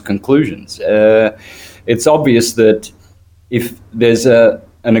pseudoscience conclusions. It's obvious that if there's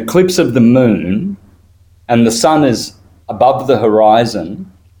an eclipse of the moon and the sun is above the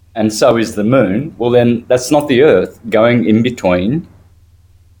horizon and so is the moon, well then that's not the Earth going in between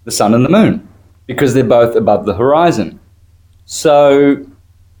the sun and the moon, because they're both above the horizon. So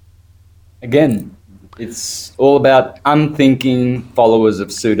again, it's all about unthinking followers of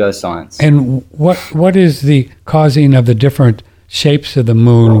pseudoscience. And what is the causing of the different shapes of the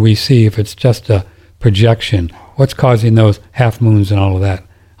moon we see if it's just a projection? What's causing those half moons and all of that?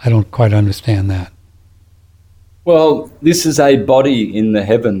 I don't quite understand that. Well, this is a body in the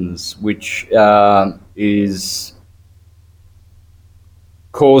heavens which is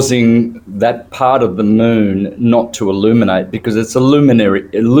causing that part of the moon not to illuminate, because it's a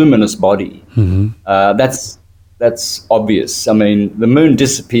luminous body. Mm-hmm. That's obvious. I mean, the moon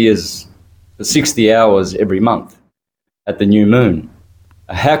disappears for 60 hours every month at the new moon.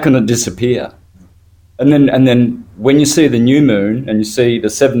 How can it disappear? And then when you see the new moon and you see the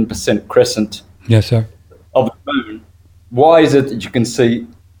 7% crescent, yes, sir, of the moon, why is it that you can see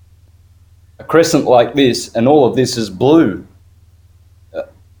a crescent like this and all of this is blue?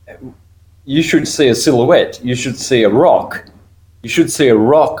 You should see a silhouette. You should see a rock. You should see a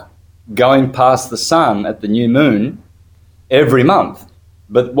rock going past the sun at the new moon every month.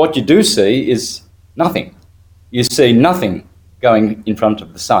 But what you do see is nothing. You see nothing going in front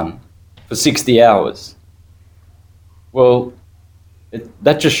of the sun for 60 hours. Well,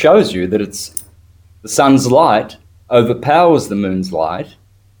 that just shows you that the sun's light overpowers the moon's light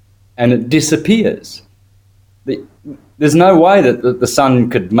and it disappears. There's no way that the sun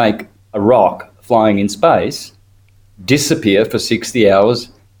could make a rock flying in space disappear for 60 hours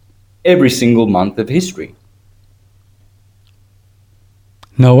every single month of history.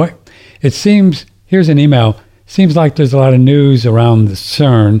 No way. It seems, here's an email, seems like there's a lot of news around the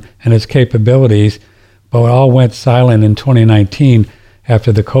CERN and its capabilities, but it all went silent in 2019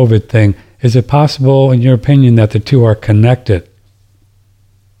 after the COVID thing. Is it possible, in your opinion, that the two are connected?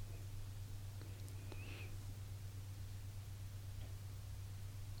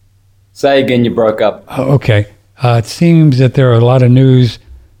 Say again, you broke up. Okay. It seems that there are a lot of news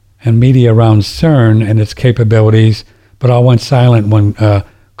and media around CERN and its capabilities, but all went silent when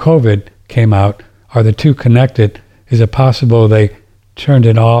COVID came out. Are the two connected? Is it possible they turned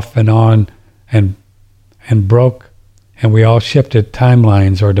it off and on and broke, and we all shifted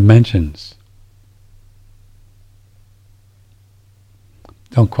timelines or dimensions?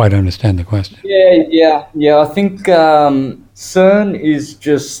 Don't quite understand the question. Yeah. I think CERN is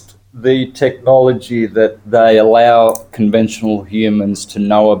just the technology that they allow conventional humans to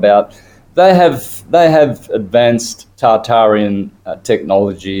know about. They have advanced Tartarian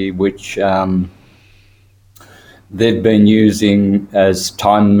technology, which they've been using as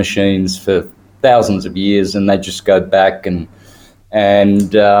time machines for thousands of years, and they just go back and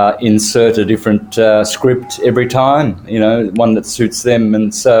insert a different script every time, one that suits them.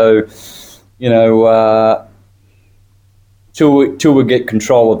 And so, till we get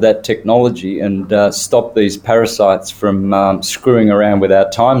control of that technology and stop these parasites from screwing around with our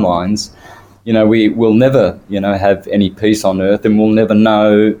timelines, we will never, have any peace on Earth, and we'll never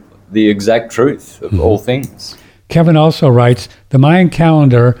know the exact truth of all things. Kevin also writes, the Mayan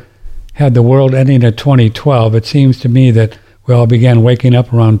calendar had the world ending at 2012. It seems to me that we all began waking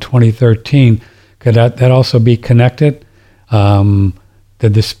up around 2013. Could that also be connected? Did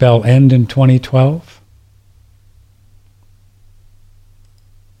the spell end in 2012?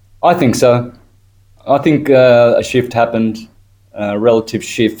 I think so. I think a shift happened, a relative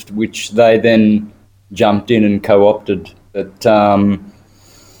shift, which they then jumped in and co-opted. But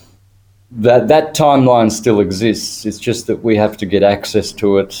that timeline still exists. It's just that we have to get access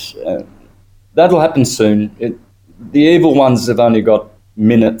to it. That'll happen soon. The evil ones have only got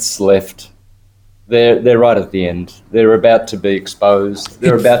minutes left. They're right at the end. They're about to be exposed.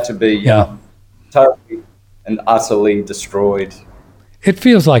 They're about to be totally and utterly destroyed. It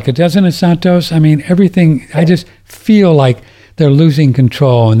feels like it, doesn't it, Santos? I mean, everything, I just feel like they're losing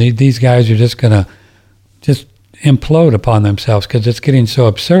control, and these guys are just going to just implode upon themselves because it's getting so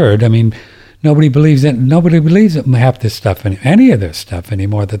absurd. I mean, nobody believes half this stuff, any of this stuff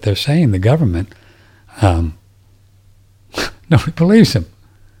anymore that they're saying, the government. Nobody believes them.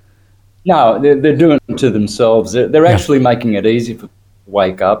 No, they're doing it to themselves. They're actually making it easy for people to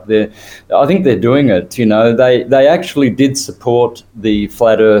wake up. I think they're doing it. You know, they actually did support the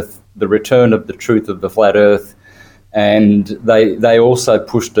flat Earth, the return of the truth of the flat Earth, and they also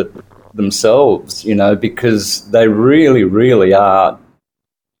pushed it themselves. You know, because they really, really are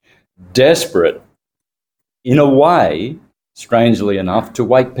desperate, in a way, strangely enough, to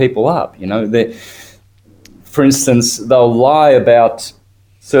wake people up. You know, for instance, they'll lie about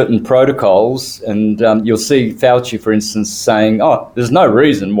certain protocols, and you'll see Fauci, for instance, saying, "Oh, there's no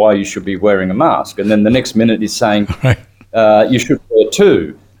reason why you should be wearing a mask," and then the next minute he's saying, "You should wear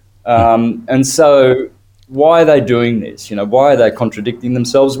two." And so, why are they doing this? You know, why are they contradicting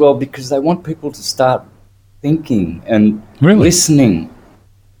themselves? Well, because they want people to start thinking and listening.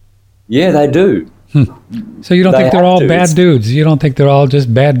 Yeah, they do. So you don't think they're all bad dudes? You don't think they're all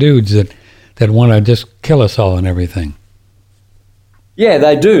just bad dudes that want to just kill us all and everything? Yeah,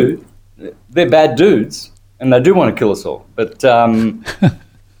 they do. They're bad dudes, and they do want to kill us all. But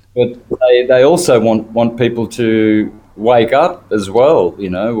but they also want people to wake up as well. You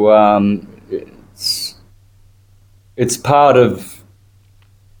know, it's part of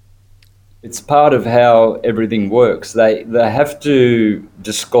how everything works. They have to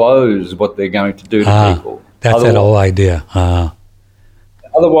disclose what they're going to do to people. That's that whole idea.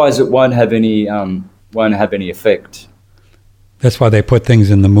 Otherwise, it won't have any effect. That's why they put things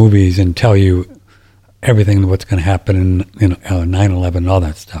in the movies and tell you everything what's going to happen in 9/11 and all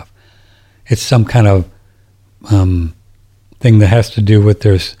that stuff. It's some kind of thing that has to do with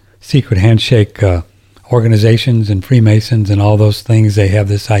their secret handshake organizations and Freemasons and all those things. They have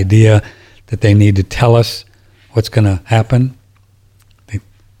this idea that they need to tell us what's going to happen.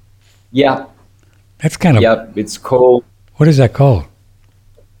 That's kind of... Yeah, it's called... What is that called?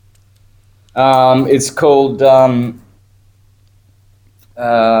 It's called...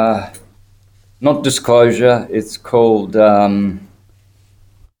 not disclosure, it's called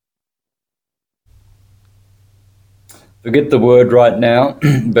forget the word right now,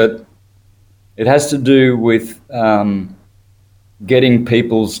 but it has to do with getting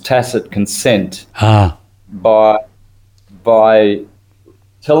people's tacit consent by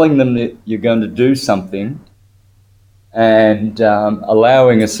telling them that you're going to do something and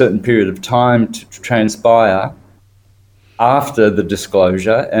allowing a certain period of time to transpire after the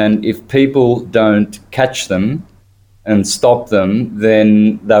disclosure, and if people don't catch them and stop them,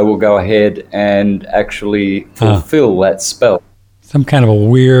 then they will go ahead and actually fulfill that spell. Some kind of a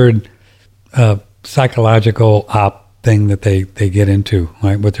weird psychological thing that they get into,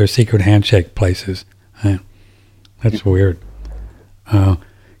 right, with their secret handshake places. Right? That's weird.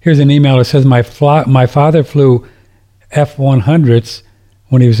 Here's an email that says, my father flew F-100s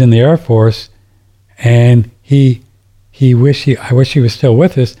when he was in the Air Force, and I wish he was still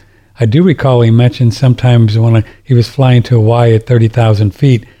with us. I do recall he mentioned sometimes when he was flying to Hawaii at 30,000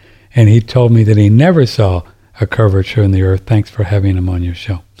 feet, and he told me that he never saw a curvature in the Earth. Thanks for having him on your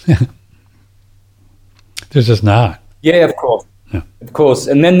show. There's just not. Yeah, of course. Yeah. Of course.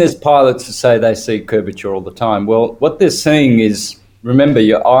 And then there's pilots who say they see curvature all the time. Well, what they're seeing is, remember,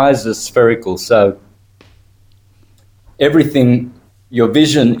 your eyes are spherical, so everything, your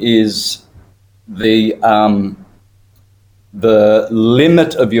vision is the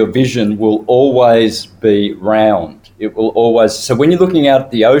limit of your vision will always be round. It will always, so when you're looking out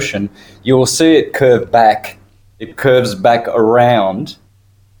at the ocean, you will see it curve back. It curves back around.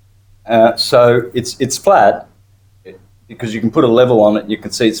 So it's flat because you can put a level on it and you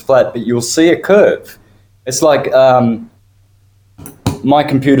can see it's flat, but you'll see a curve. It's like my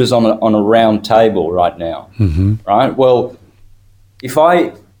computer's on a round table right now, right? Well, if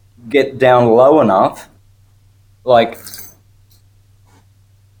I get down low enough, like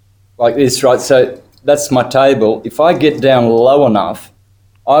this, right? So that's my table. If I get down low enough,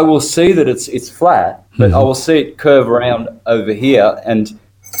 I will see that it's flat, but I will see it curve around over here, and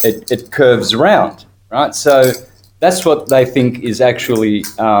it curves around, right? So that's what they think is actually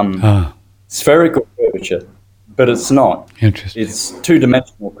spherical curvature, but it's not. Interesting. It's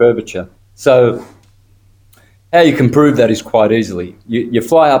two-dimensional curvature. So how you can prove that is quite easily. You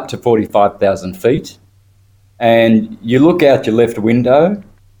fly up to 45,000 feet, and you look out your left window,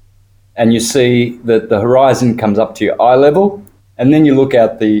 and you see that the horizon comes up to your eye level, and then you look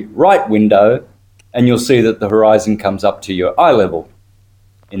out the right window, and you'll see that the horizon comes up to your eye level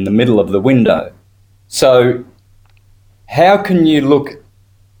in the middle of the window. So how can you look,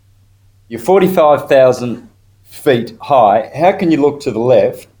 you're 45,000 feet high, how can you look to the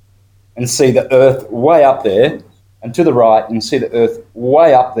left and see the Earth way up there, and to the right and see the Earth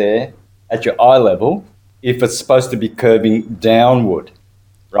way up there at your eye level if it's supposed to be curving downward,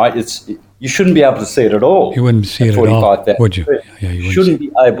 right? You shouldn't be able to see it at all. You wouldn't see it at all, would you? Yeah, you shouldn't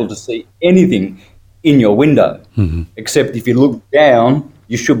be able to see anything in your window, except if you look down,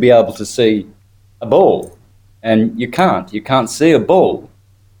 you should be able to see a ball, and you can't. You can't see a ball.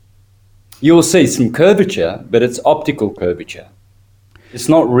 You'll see some curvature, but it's optical curvature. It's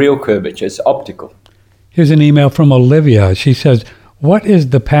not real curvature, it's optical. Here's an email from Olivia. She says, what is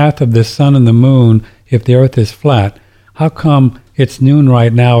the path of the sun and the moon if the Earth is flat? How come it's noon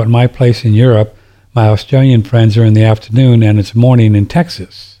right now at my place in Europe? My Australian friends are in the afternoon, and it's morning in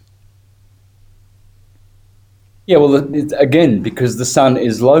Texas. Yeah, well, again, because the sun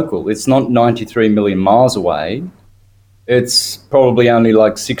is local. It's not 93 million miles away. It's probably only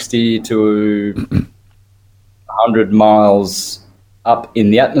like 60 to 100 miles up in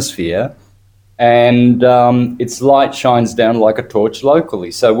the atmosphere, and its light shines down like a torch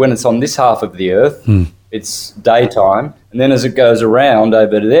locally. So when it's on this half of the Earth, it's daytime, and then as it goes around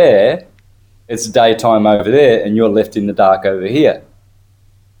over there, it's daytime over there, and you're left in the dark over here.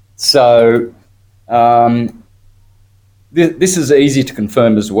 So this is easy to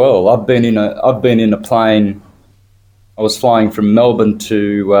confirm as well. I've been in a plane. I was flying from Melbourne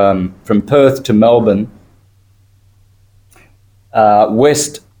to from Perth to Melbourne,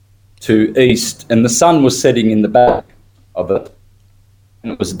 west to east, and the sun was setting in the back of it,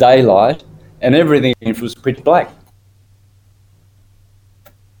 and it was daylight, and everything was pitch black.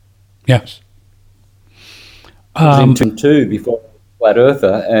 Yes. I was in two before Flat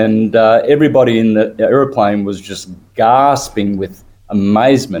Earther, and everybody in the aeroplane was just gasping with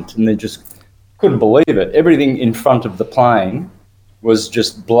amazement, and they just couldn't believe it. Everything in front of the plane was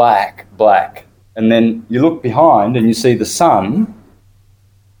just black. And then you look behind and you see the sun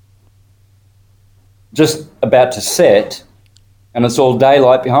just about to set, and it's all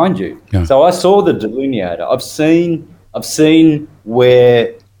daylight behind you. Yeah. So I saw the delineator. I've seen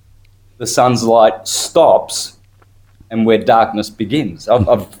where the sun's light stops and where darkness begins.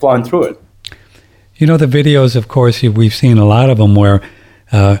 I've flown through it. You know, the videos, of course, we've seen a lot of them where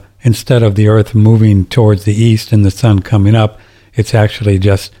instead of the Earth moving towards the east and the sun coming up, it's actually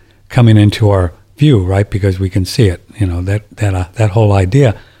just coming into our view, right? Because we can see it. You know, that whole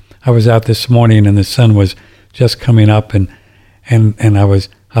idea. I was out this morning and the sun was just coming up, and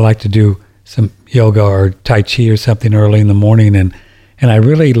I like to do some yoga or Tai Chi or something early in the morning, and I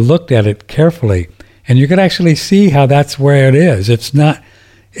really looked at it carefully, and you could actually see how that's where it is.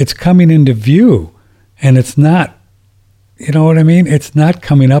 It's coming into view, and it's not, you know what I mean? It's not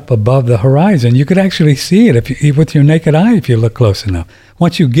coming up above the horizon. You could actually see it with your naked eye if you look close enough.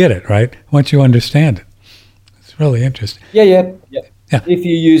 Once you get it, right? Once you understand it. It's really interesting. Yeah. If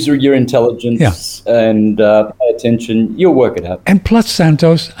you use your intelligence and pay attention, you'll work it out. And plus,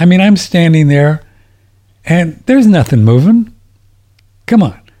 Santos, I mean, I'm standing there, and there's nothing moving. Come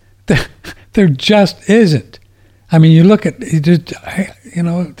on. There just isn't. I mean, you look at,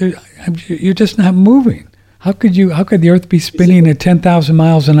 you're just not moving. How could the Earth be spinning at 10,000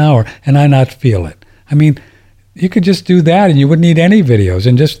 miles an hour and I not feel it? I mean, you could just do that and you wouldn't need any videos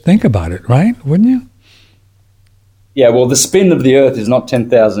and just think about it, right? Wouldn't you? Yeah, well, the spin of the Earth is not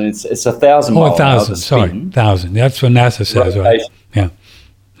 10,000. It's 1,000 miles an hour. 1,000, sorry, 1,000. That's what NASA says, right? Yeah.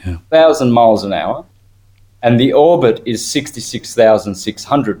 1,000 miles an hour. And the orbit is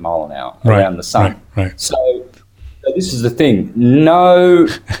 66,600 miles an hour around the sun. Right. So this is the thing. No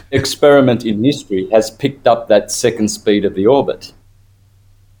experiment in history has picked up that second speed of the orbit.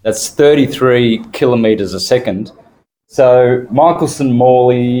 That's 33 kilometers a second. So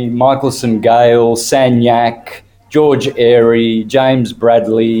Michelson-Morley, Michelson-Gale, Sagnac, George Airy, James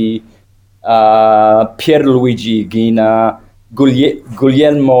Bradley, Pierluigi Ghina,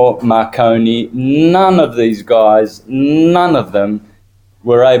 Guglielmo Marconi, none of these guys, none of them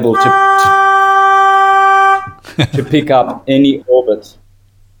were able to pick up any orbit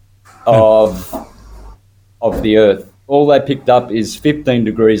of the Earth. All they picked up is 15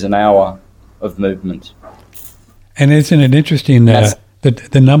 degrees an hour of movement. And isn't it interesting that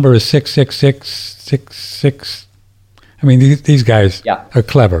the number is 66666? I mean, these guys are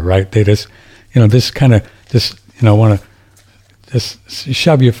clever, right? They just, want to just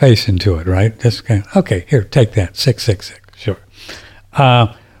shove your face into it, right? Just kind of, okay, here, take that, 666, sure.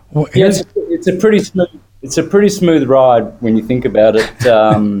 It's a pretty smooth. It's a pretty smooth ride when you think about it.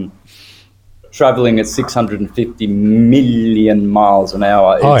 Traveling at 650 million miles an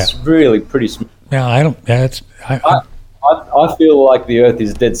hour, it's really pretty smooth. Yeah, I feel like the Earth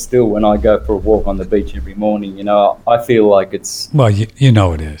is dead still when I go for a walk on the beach every morning. I feel like it's... Well, you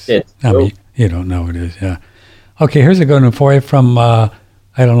know it is. Dead still. I mean, you don't know it is, yeah. Okay, here's a good one for you from,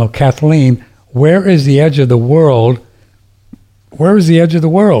 Kathleen. Where is the edge of the world? Where is the edge of the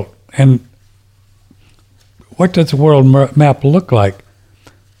world? And what does the world map look like?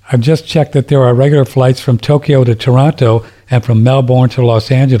 I've just checked that there are regular flights from Tokyo to Toronto and from Melbourne to Los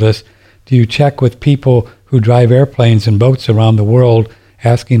Angeles. Do you check with people who drive airplanes and boats around the world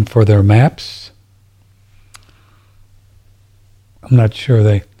asking for their maps? I'm not sure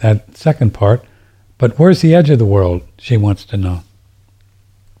that second part, but where's the edge of the world, she wants to know.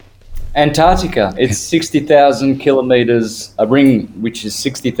 Antarctica. It's 60,000 kilometers, a ring which is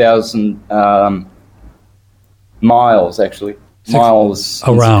 60,000 miles, actually. Miles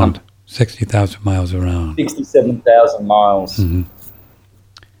around 60,000 miles around. 67,000 miles. Mm-hmm.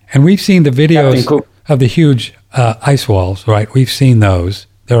 And we've seen the videos of the huge ice walls, right? We've seen those.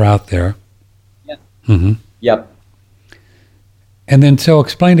 They're out there. Yeah. Mm-hmm. Yep. And then, so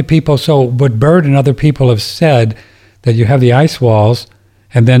explain to people. So, what Bert and other people have said that you have the ice walls,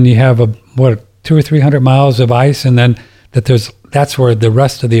 and then you have 200 or 300 miles of ice, and then that's where the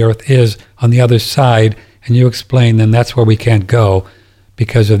rest of the Earth is on the other side. And you explain, then that's where we can't go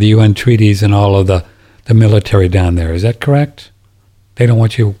because of the UN treaties and all of the military down there. Is that correct? They don't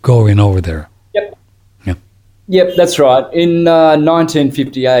want you going over there. Yep. Yep, that's right. In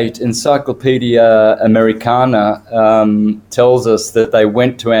 1958, Encyclopedia Americana tells us that they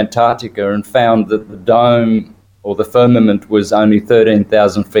went to Antarctica and found that the dome or the firmament was only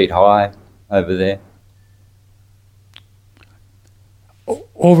 13,000 feet high over there.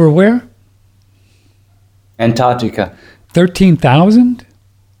 Over where? Antarctica. 13,000?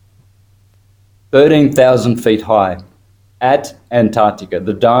 13,000 feet high at Antarctica.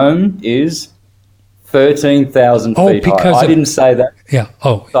 The dome is 13,000 feet high. I didn't say that. Yeah.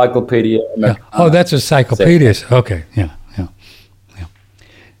 Oh. Encyclopedia Americana. Yeah. Oh, that's Encyclopedia. Okay. Yeah.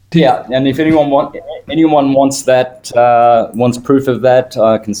 And if anyone wants that, wants proof of that,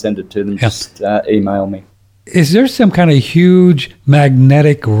 I can send it to them. Yeah. Just email me. Is there some kind of huge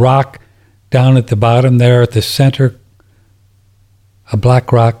magnetic rock down at the bottom there at the center? A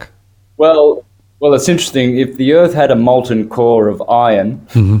black rock? Well, it's interesting. If the Earth had a molten core of iron,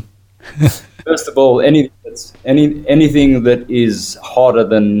 mm-hmm. First of all, anything that is hotter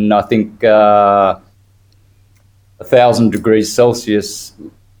than, I think, 1,000 degrees Celsius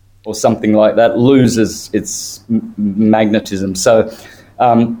or something like that loses its magnetism. So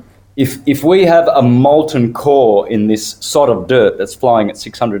if we have a molten core in this sod of dirt that's flying at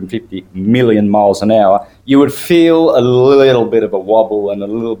 650 million miles an hour, you would feel a little bit of a wobble and a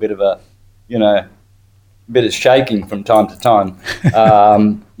little bit of a, bit of shaking from time to time.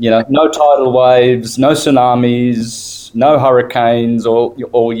 No tidal waves, no tsunamis, no hurricanes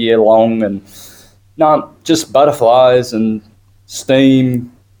all year long, and no, just butterflies and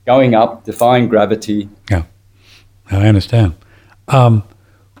steam going up, defying gravity. Yeah, I understand.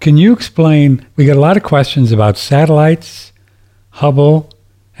 Can you explain, we got a lot of questions about satellites, Hubble,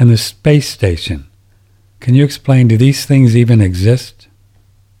 and the space station. Can you explain, do these things even exist?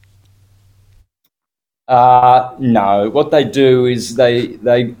 No. What they do is they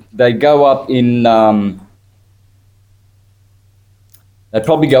go up in, they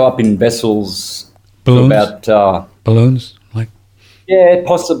probably go up in vessels. Balloons? Balloons? Yeah,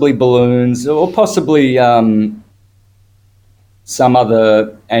 possibly balloons, or possibly some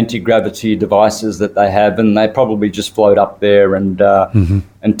other anti-gravity devices that they have, and they probably just float up there and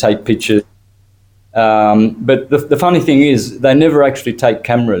take pictures. But the funny thing is, they never actually take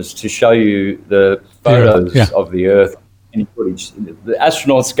cameras to show you the photos of the Earth, any footage. The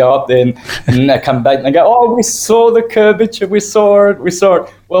astronauts go up there and they come back and they go, "Oh, we saw the curvature, we saw it."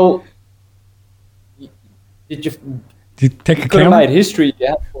 Well, did you take a camera? Could have made history.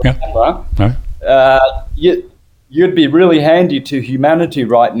 Yeah. Camera. Right. you'd be really handy to humanity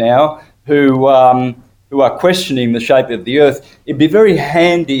right now who are questioning the shape of the Earth. It'd be very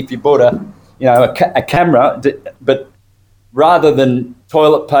handy if you bought a camera, but rather than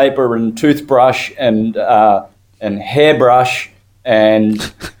toilet paper and toothbrush and hairbrush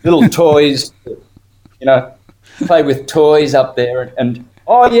and little toys, play with toys up there and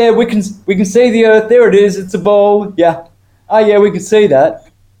oh yeah, we can see the Earth. There it is. It's a ball. Yeah. Oh yeah, we can see that.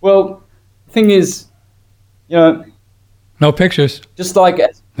 Well, the thing is, no pictures. Just like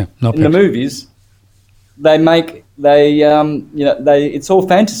in the movies, it's all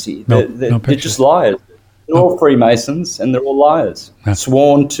fantasy. They're just liars. They're all Freemasons and they're all liars,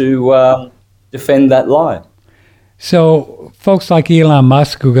 sworn to defend that lie. So folks like Elon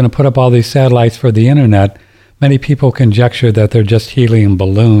Musk who are going to put up all these satellites for the internet, many people conjecture that they're just helium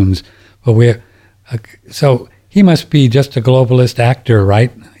balloons. But so he must be just a globalist actor,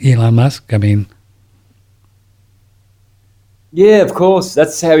 right, Elon Musk? I mean, yeah, of course.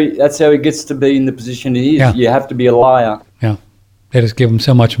 That's how he gets to be in the position he is. Yeah. You have to be a liar. Yeah, they just give him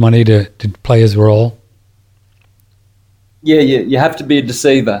so much money to play his role. Yeah, you have to be a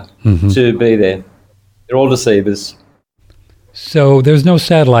deceiver to be there. They're all deceivers. So there's no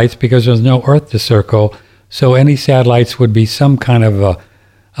satellites because there's no Earth to circle. So any satellites would be some kind of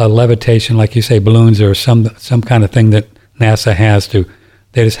a levitation, like you say, balloons or some kind of thing that NASA has to.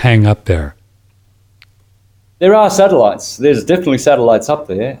 They just hang up there. There are satellites. There's definitely satellites up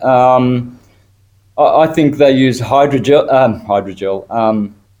there. I think they use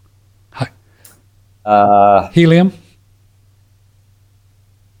hydrogel. Helium?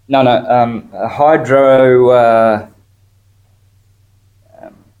 No, hydro.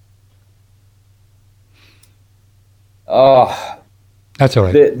 That's all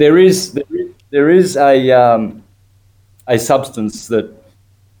right. There is a substance that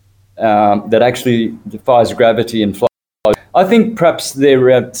actually defies gravity and flies. I think perhaps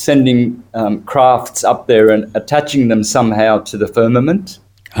they're sending crafts up there and attaching them somehow to the firmament.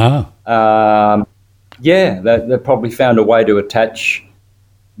 Yeah, they probably found a way to attach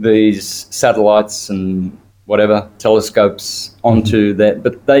these satellites and whatever telescopes onto that.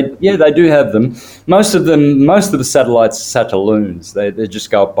 But they do have them. Most of the satellites are satelloons. They just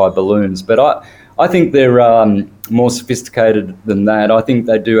go up by balloons. But I think they're more sophisticated than that. I think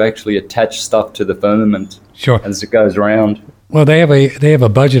they do actually attach stuff to the firmament as it goes around. Well, they have a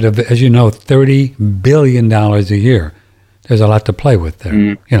budget of, as you know, $30 billion a year. There's a lot to play with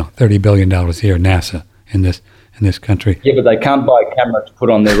there. $30 billion a year, NASA in this country. Yeah, but they can't buy a camera to put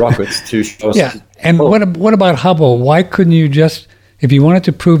on their rockets to show us. Yeah, and what about Hubble? Why couldn't you just, if you wanted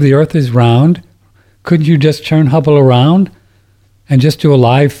to prove the Earth is round, couldn't you just turn Hubble around and just do a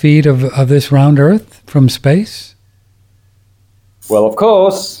live feed of this round Earth from space? Well, of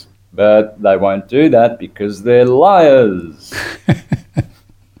course, but they won't do that because they're liars.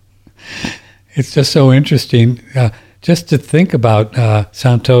 It's just so interesting just to think about,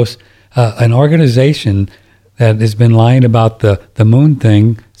 Santos, an organization that has been lying about the moon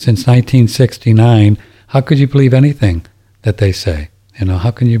thing since 1969. How could you believe anything that they say? How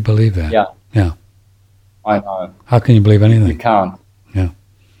can you believe that? Yeah. Yeah. I know. How can you believe anything? You can't. Yeah.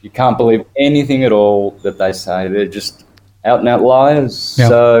 You can't believe anything at all that they say. They're just out and out liars. Yeah.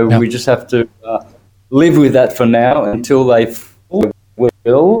 So we just have to live with that for now until they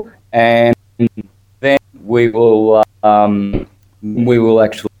will, and then we will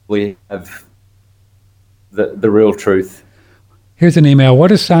actually have the real truth. Here's an email. What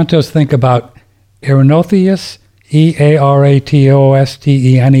does Santos think about Eratosthenes,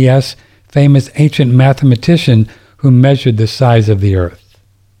 Eratosthenes, famous ancient mathematician who measured the size of the Earth?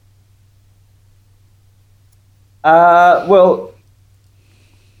 Well,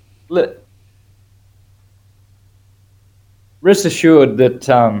 rest assured that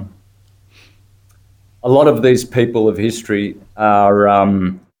a lot of these people of history are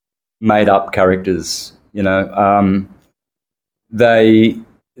made-up characters.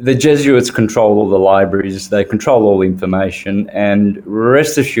 The Jesuits control all the libraries, they control all the information, and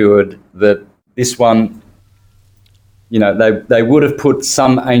rest assured that this one, they would have put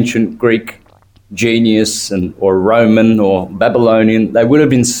some ancient Greek genius or Roman or Babylonian, they would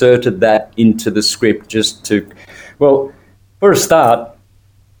have inserted that into the script just to, well, for a start,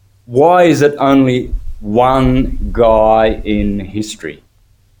 why is it only one guy in history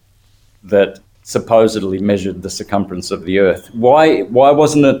that supposedly measured the circumference of the Earth? Why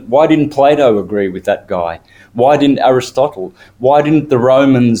didn't Plato agree with that guy? Why didn't Aristotle? Why didn't the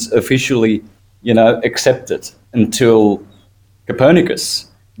Romans officially, accept it until Copernicus?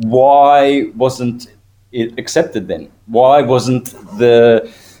 Why wasn't it accepted then? Why wasn't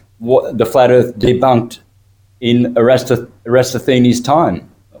the flat Earth debunked in Eratosthenes' time,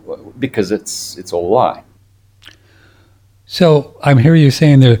 because it's all lie. So I'm hearing you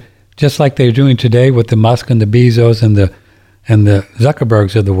saying they're just like they're doing today with the Musk and the Bezos and the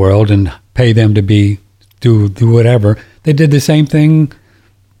Zuckerbergs of the world, and pay them to do whatever. They did the same thing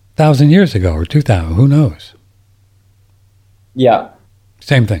 1,000 years ago or 2,000. Who knows? Yeah.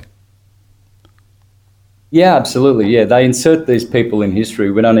 Same thing. Yeah, absolutely. Yeah, they insert these people in history.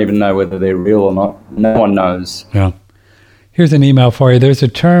 We don't even know whether they're real or not. No one knows. Yeah. Here's an email for you. There's a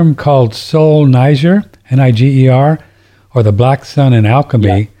term called Sol Niger, Niger, or the black sun in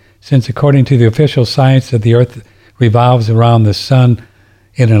alchemy, since according to the official science that the Earth revolves around the sun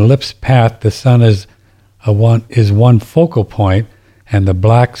in an ellipse path, the sun is one focal point, and the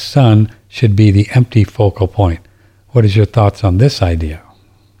black sun should be the empty focal point. What is your thoughts on this idea?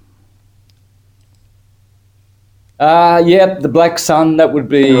 The black sun, that would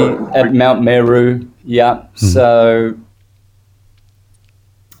be at Mount Meru. Yeah, so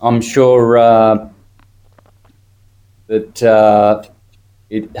I'm sure that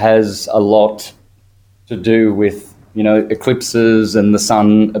it has a lot to do with, eclipses and the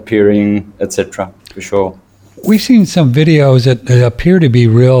sun appearing, etc., for sure. We've seen some videos that appear to be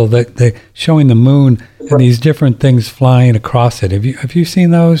real, that they're showing the moon and these different things flying across it. Have you seen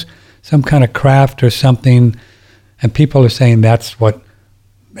those? Some kind of craft or something? And people are saying that's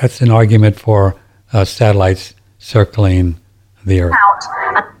an argument for satellites circling the Earth.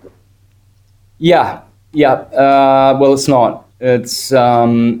 Yeah. Well, it's not. It's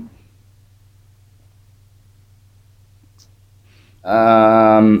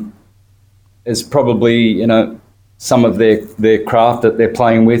it's probably some of their craft that they're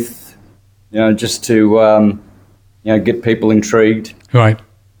playing with, just to get people intrigued. Right.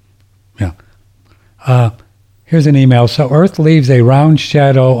 Yeah. Here's an email. So Earth leaves a round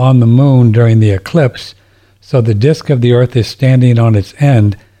shadow on the moon during the eclipse, so the disk of the Earth is standing on its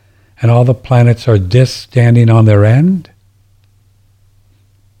end, and all the planets are disks standing on their end?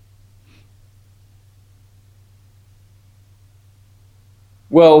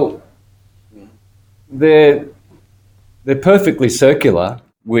 Well, they're perfectly circular,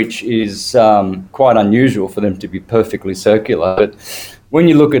 which is quite unusual for them to be perfectly circular. But when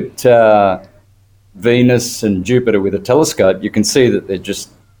you look at Venus and Jupiter with a telescope, you can see that they're just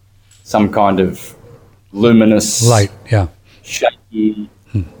some kind of luminous, light, shaky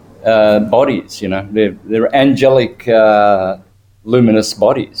bodies. They're angelic, luminous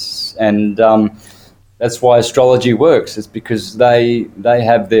bodies, and that's why astrology works. It's because they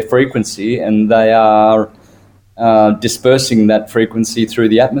have their frequency, and they are dispersing that frequency through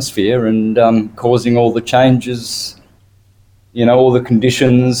the atmosphere and causing all the changes. All the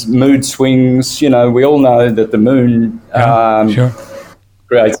conditions, mood swings. We all know that the moon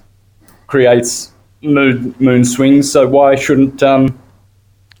creates moon swings. So why shouldn't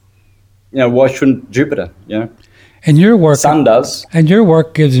Jupiter? And your work, Sun does. And your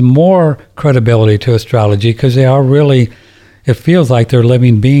work gives more credibility to astrology because they are really. It feels like they're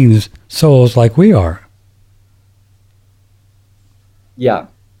living beings, souls like we are. Yeah.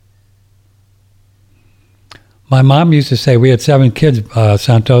 My mom used to say we had 7 kids,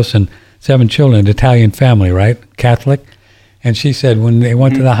 Santos, and 7 children, Italian family, right? Catholic. And she said when they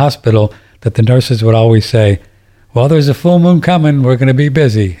went to the hospital that the nurses would always say, "Well, there's a full moon coming. We're going to be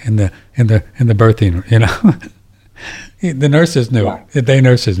busy in the birthing." The nurses knew it. They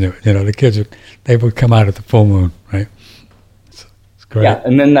nurses knew it. The kids they would come out at the full moon, right? It's great. Yeah,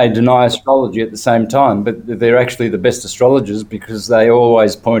 and then they deny astrology at the same time, but they're actually the best astrologers because they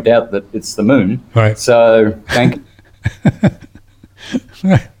always point out that it's the moon. Right. So, thank you.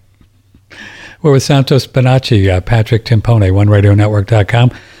 Right. We're with Santos Bonacci, Patrick Timpone,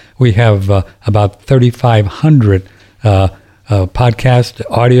 OneRadioNetwork.com. We have about 3,500 podcast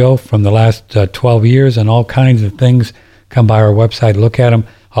audio from the last 12 years and all kinds of things. Come by our website, look at them.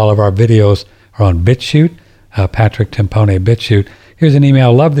 All of our videos are on BitChute, Patrick Timpone, BitChute. Here's an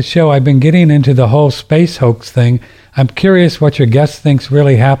email. Love the show. I've been getting into the whole space hoax thing. I'm curious what your guest thinks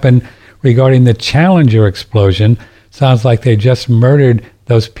really happened regarding the Challenger explosion. Sounds like they just murdered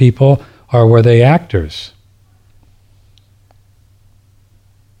those people, or were they actors?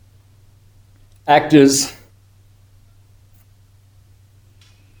 Actors.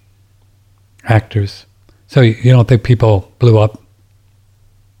 So you don't think people blew up?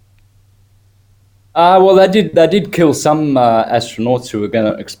 Well, they did kill some astronauts who were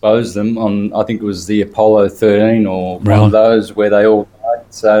going to expose them on, I think it was the Apollo 13 or one of those where they all died.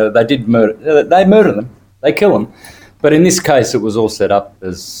 So they did murder. They murder them. They kill them. But in this case, it was all set up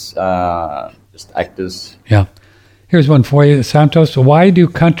as just actors. Yeah. Here's one for you, Santos. Why do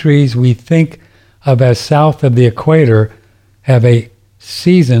countries we think of as south of the equator have a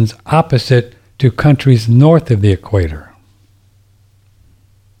seasons opposite to countries north of the equator?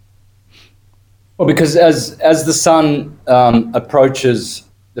 Well, because as the sun approaches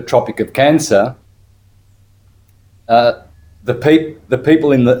the Tropic of Cancer, the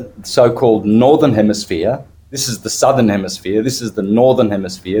people in the so-called northern hemisphere, this is the southern hemisphere, this is the northern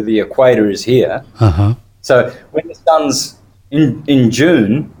hemisphere, the equator is here. Uh-huh. So when the sun's in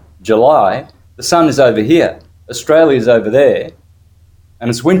June, July, the sun is over here, Australia is over there, and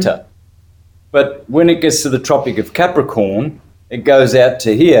it's winter. But when it gets to the Tropic of Capricorn, it goes out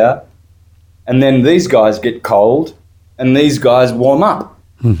to here, and then these guys get cold, and these guys warm up.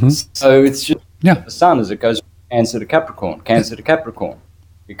 Mm-hmm. So it's just the sun as it goes from Cancer to Capricorn, Cancer to Capricorn.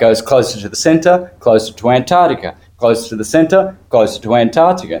 It goes closer to the centre, closer to Antarctica, closer to the centre, closer to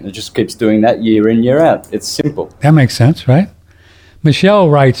Antarctica. And it just keeps doing that year in, year out. It's simple. That makes sense, right? Michelle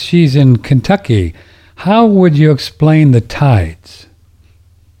writes, she's in Kentucky. How would you explain the tides?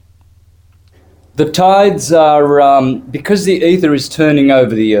 The tides are, because the ether is turning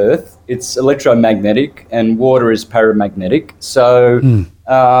over the Earth, it's electromagnetic and water is paramagnetic. So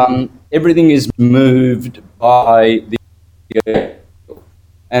everything is moved by the Earth.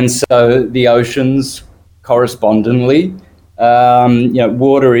 And so the oceans correspondingly,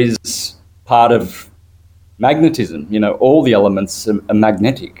 water is part of magnetism. All the elements are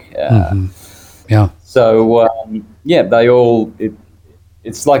magnetic. Yeah. So, they all...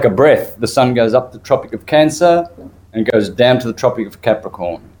 It's like a breath. The sun goes up the Tropic of Cancer and goes down to the Tropic of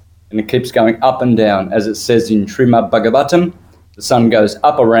Capricorn. And it keeps going up and down. As it says in Srimad Bhagavatam, the sun goes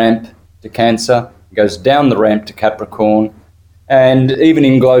up a ramp to Cancer, goes down the ramp to Capricorn. And even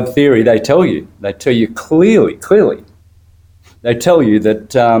in globe theory, they tell you clearly. They tell you that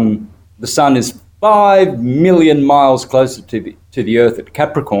the sun is 5 million miles closer to the Earth at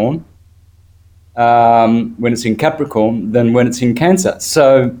Capricorn, when it's in Capricorn than when it's in Cancer.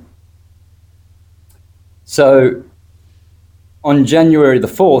 So on January the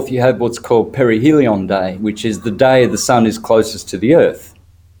 4th, you have what's called perihelion day, which is the day the sun is closest to the Earth.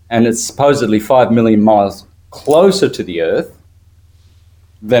 And it's supposedly 5 million miles closer to the Earth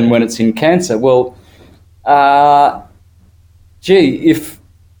than when it's in Cancer. Well, if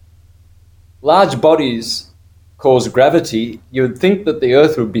large bodies cause gravity, you would think that the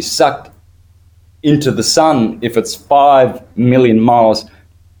Earth would be sucked into the sun if it's 5 million miles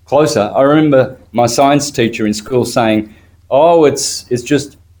closer. I remember my science teacher in school saying, it's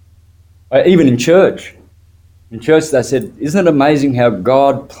just, even in church. In church they said, isn't it amazing how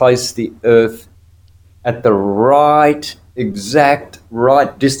God placed the Earth at the exact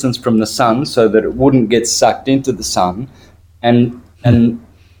right distance from the sun so that it wouldn't get sucked into the sun and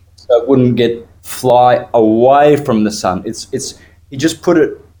so it wouldn't fly away from the sun. He just put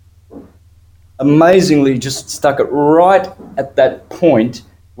it amazingly, just stuck it right at that point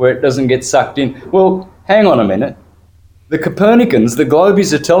where it doesn't get sucked in. Well, hang on a minute. The Copernicans, the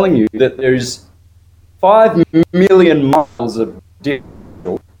Globies, are telling you that there's 5 million miles of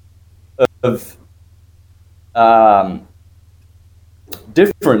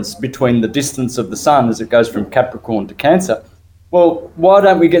difference between the distance of the sun as it goes from Capricorn to Cancer. Well, why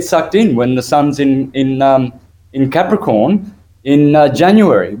don't we get sucked in when the sun's in Capricorn in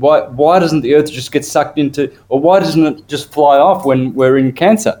January? Why doesn't the Earth just get sucked into, or why doesn't it just fly off when we're in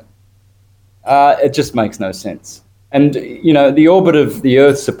Cancer? It just makes no sense. And, the orbit of the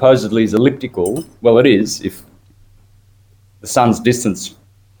Earth supposedly is elliptical. Well, it is, if the sun's distance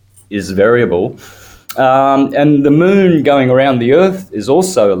is variable. And the moon going around the Earth is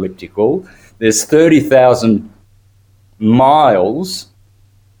also elliptical. There's 30,000 miles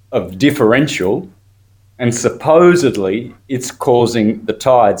of differential, and supposedly it's causing the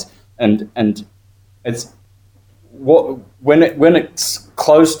tides. And it's when it's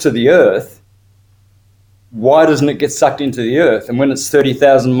close to the Earth, why doesn't it get sucked into the Earth? And when it's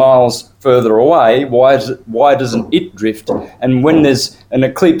 30,000 miles further away, why doesn't it drift? And when there's an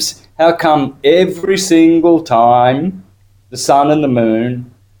eclipse, how come every single time the sun and the moon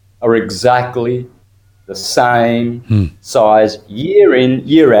are exactly the same size year in,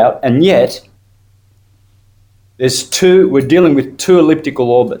 year out, and yet we're dealing with two elliptical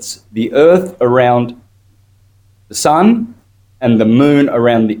orbits, the Earth around the sun and the moon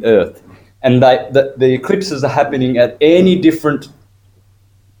around the Earth. And the eclipses are happening at any different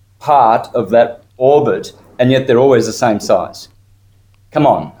part of that orbit, and yet they're always the same size. Come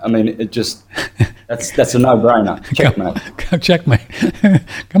on. I mean, it just, that's a no-brainer. Checkmate. Checkmate.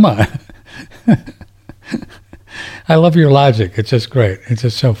 Come on. I love your logic. It's just great. It's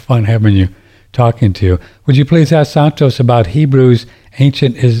just so fun having you, talking to you. Would you please ask Santos about Hebrews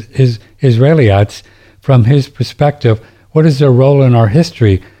ancient Israelites. From his perspective, what is their role in our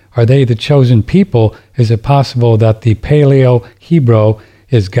history? Are they the chosen people? Is it possible that the Paleo-Hebrew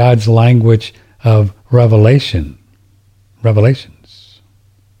is God's language of revelations?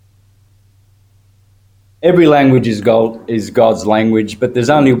 Every language is God's language, but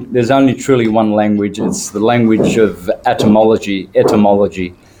there's only truly one language. It's the language of etymology,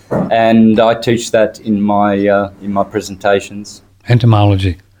 and I teach that in my presentations.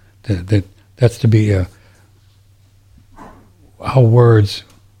 Etymology, that's to be how words,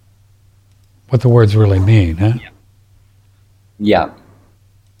 what the words really mean, huh? Yeah.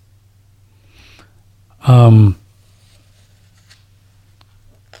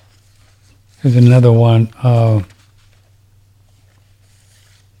 Here's another one.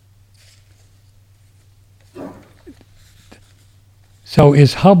 So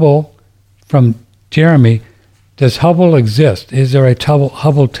is Hubble, from Jeremy, does Hubble exist? Is there a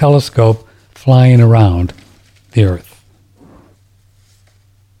Hubble telescope flying around the Earth?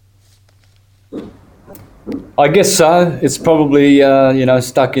 I guess so. It's probably,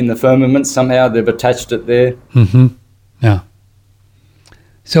 stuck in the firmament somehow. They've attached it there. Mm-hmm. Yeah.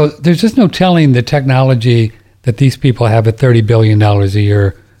 So there's just no telling the technology that these people have at $30 billion a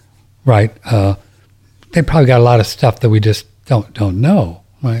year, right? They probably got a lot of stuff that we just don't know,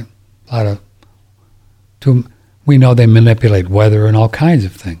 right? We know they manipulate weather and all kinds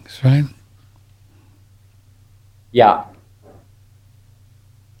of things, right? Yeah.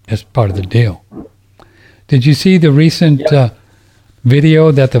 That's part of the deal. Did you see the recent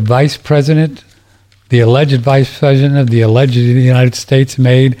video that the vice president, the alleged vice president of the alleged United States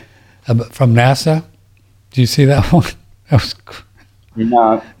made from NASA? Did you see that one?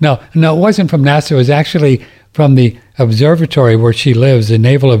 No. No, it wasn't from NASA. It was actually from the observatory where she lives, the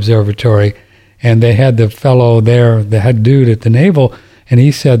Naval Observatory, and they had the fellow there, the head dude at the Naval, and he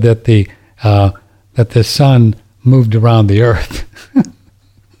said that the sun moved around the Earth.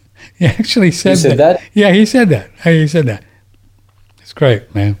 He actually said that. Yeah, he said that. It's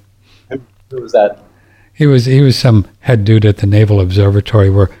great, man. Who was that? He was some head dude at the Naval Observatory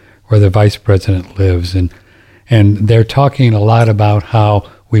where the vice president lives, and they're talking a lot about how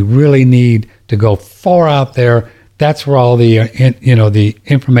we really need to go far out there. That's where all the the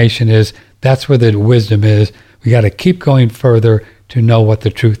information is. That's where the wisdom is. We got to keep going further to know what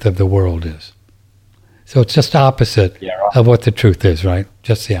the truth of the world is. So it's just opposite of what the truth is, right?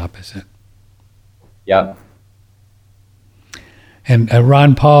 Just the opposite. Yeah. And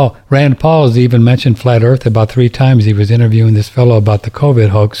Rand Paul has even mentioned flat Earth about 3 times. He was interviewing this fellow about the COVID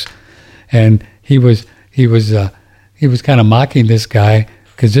hoax, and he was kind of mocking this guy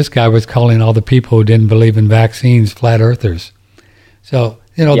because this guy was calling all the people who didn't believe in vaccines flat earthers. So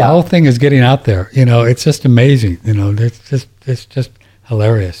the whole thing is getting out there. It's just amazing. It's just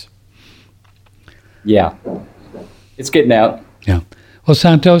hilarious. Yeah, it's getting out. Yeah. Well,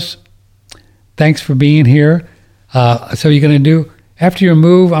 Santos, thanks for being here. So you're going to do, after your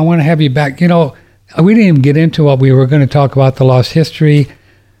move, I want to have you back. We didn't even get into what we were going to talk about, the lost history.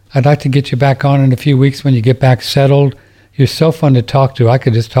 I'd like to get you back on in a few weeks when you get back settled. You're so fun to talk to. I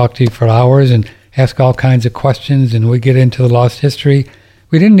could just talk to you for hours and ask all kinds of questions, and we get into the lost history.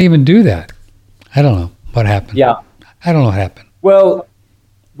 We didn't even do that. I don't know what happened. Yeah. I don't know what happened. Well,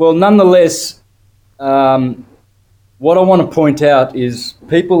 nonetheless, what I want to point out is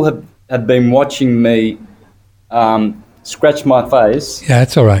people have been watching me scratch my face. Yeah,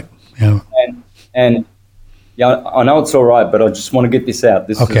 it's all right. Yeah. And I know it's all right, but I just want to get this out.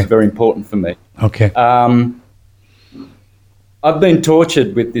 This is very important for me. Okay. I've been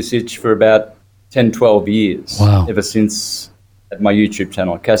tortured with this itch for about 10, 12 years. Wow. Ever since at my YouTube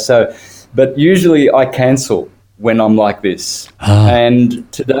channel. Okay, but usually I cancel when I'm like this.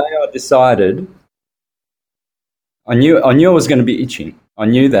 And today I decided, I knew I was going to be itching. I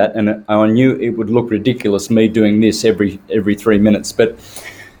knew that, and I knew it would look ridiculous, me doing this every 3 minutes. But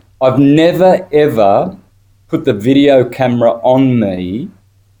I've never, ever put the video camera on me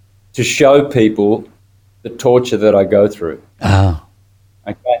to show people the torture that I go through.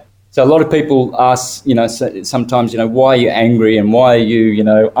 Okay. So a lot of people ask, sometimes, why are you angry and why are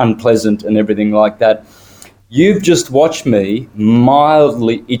you, unpleasant and everything like that. You've just watched me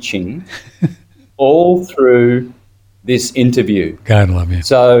mildly itching all through this interview. God love you.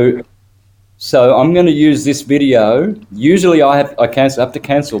 So I'm going to use this video. Usually I have to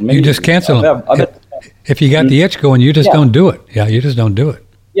cancel. You just cancel them. If you got the itch going, you just don't do it. Yeah, you just don't do it.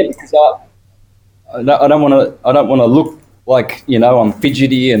 Yeah, because I don't want to look like I'm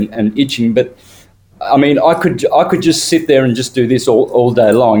fidgety and itching, but I mean, I could just sit there and just do this all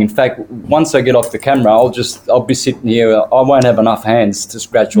day long. In fact, once I get off the camera, I'll be sitting here. I won't have enough hands to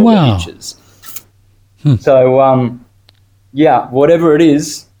scratch all the itches. So, yeah, whatever it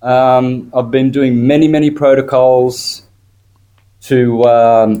is, I've been doing many protocols to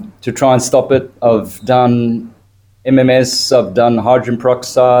try and stop it. I've done MMS, I've done hydrogen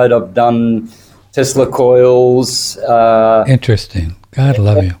peroxide, I've done Tesla coils. Interesting. God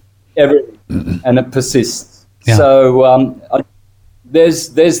love you. Everything. And it persists. Yeah. So there's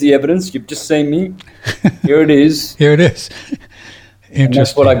the evidence. You've just seen me. Here it is. Here it is. Interesting. And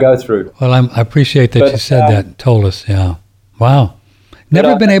that's what I go through. Well, I appreciate that you said that and told us. Yeah. Wow.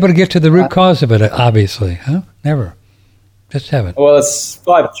 Never been able to get to the root cause of it, obviously. Huh? Never. Just haven't. Well, it's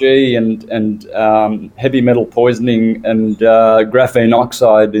 5G and heavy metal poisoning and graphene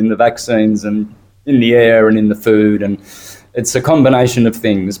oxide in the vaccines and in the air and in the food, and it's a combination of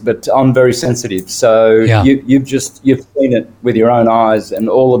things. But I'm very sensitive, so you've seen it with your own eyes and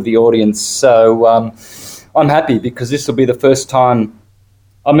all of the audience. So I'm happy because this will be the first time.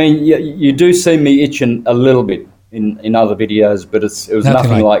 I mean, you do see me itching a little bit in other videos, but it was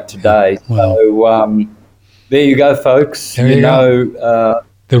nothing like today. Yeah. Wow. So there you go, folks. There you know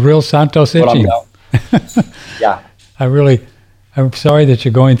the real Santos itching. Yeah. I'm sorry that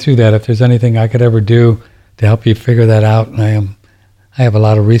you're going through that. If there's anything I could ever do to help you figure that out, I have a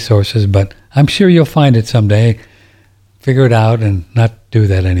lot of resources, but I'm sure you'll find it someday. Figure it out and not do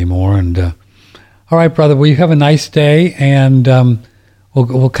that anymore. And all right, brother. Well, you have a nice day, and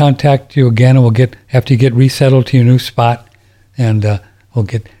we'll contact you again, and we'll get after you get resettled to your new spot, and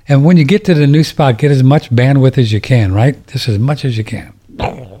and when you get to the new spot, get as much bandwidth as you can. Right, just as much as you can.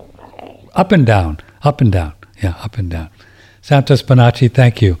 Up and down, up and down. Yeah, up and down. Santos Bonacci,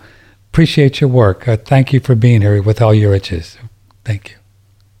 thank you. Appreciate your work. Thank you for being here with all your itches. Thank you.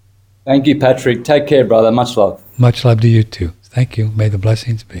 Thank you, Patrick. Take care, brother. Much love. Much love to you, too. Thank you. May the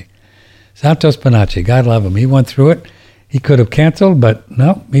blessings be. Santos Bonacci, God love him. He went through it. He could have canceled, but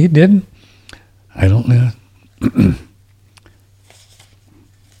no, he didn't. I don't know.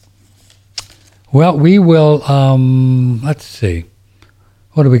 Well, we will, let's see.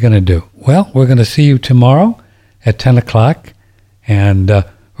 What are we going to do? Well, we're going to see you tomorrow at 10 o'clock, and we're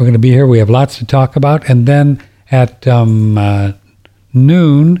going to be here. We have lots to talk about. And then at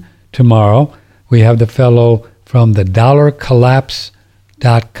noon tomorrow, we have the fellow from the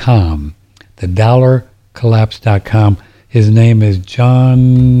dollarcollapse.com. The dollarcollapse.com. His name is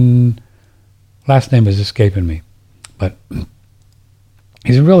John, last name is escaping me, but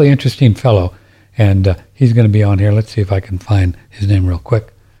he's a really interesting fellow, and he's going to be on here. Let's see if I can find his name real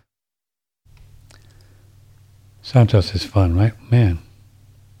quick. Santos is fun, right? Man,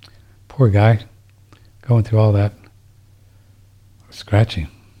 poor guy, going through all that scratching.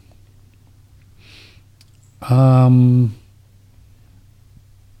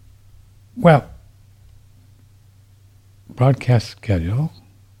 Well, broadcast schedule.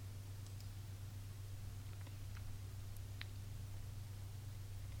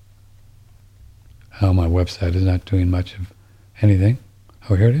 Oh, my website is not doing much of anything.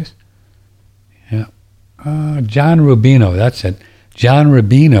 Oh, here it is. Yeah. John Rubino, that's it. John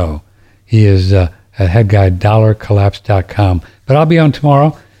Rubino. He is a head guy at dollarcollapse.com. But I'll be on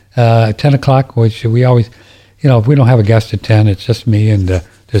tomorrow at 10 o'clock, which we always, if we don't have a guest at 10, it's just me, and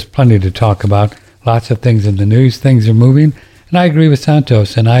there's plenty to talk about. Lots of things in the news. Things are moving. And I agree with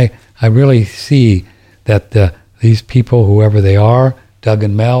Santos, and I really see that these people, whoever they are, Doug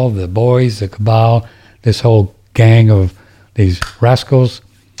and Mel, the boys, the cabal, this whole gang of these rascals,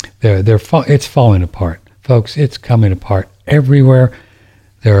 it's falling apart. Folks, it's coming apart everywhere.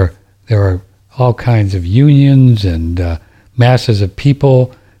 There are all kinds of unions and masses of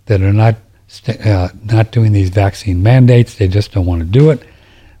people that are not doing these vaccine mandates. They just don't want to do it.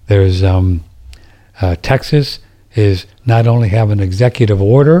 There's Texas is not only have an executive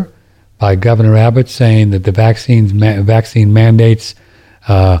order by Governor Abbott saying that the vaccine mandates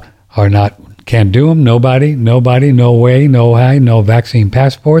can't do them. Nobody, no way, no how, no vaccine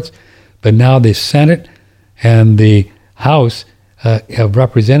passports. But now the Senate and the House of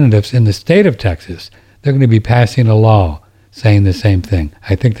Representatives in the state of Texas, they're going to be passing a law saying the same thing.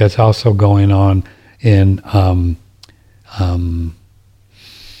 I think that's also going on in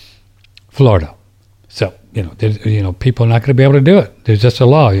Florida. So, people are not going to be able to do it. There's just a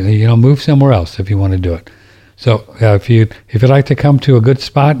law. Move somewhere else if you want to do it. So if you'd like to come to a good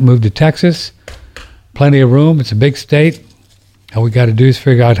spot, move to Texas. Plenty of room. It's a big state. All we got to do is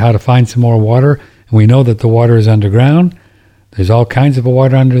figure out how to find some more water. And we know that the water is underground. There's all kinds of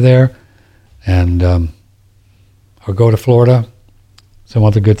water under there. And or go to Florida, some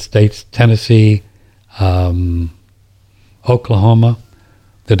other good states, Tennessee, Oklahoma,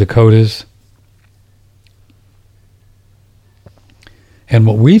 the Dakotas. And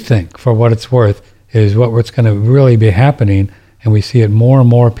what we think, for what it's worth, is what's going to really be happening, and we see it more and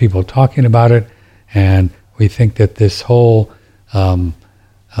more people talking about it, and we think that this whole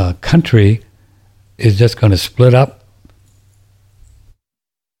country is just going to split up.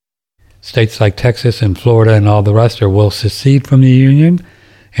 States like Texas and Florida and all the rest will secede from the Union,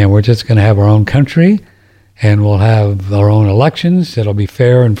 and we're just going to have our own country, and we'll have our own elections. It'll be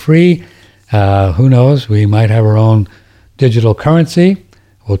fair and free. Who knows? We might have our own digital currency.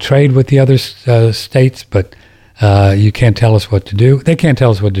 We'll trade with the other states, but you can't tell us what to do. They can't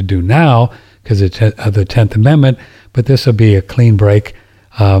tell us what to do now because of the 10th Amendment, but this will be a clean break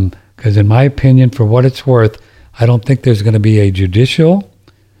because in my opinion, for what it's worth, I don't think there's going to be a judicial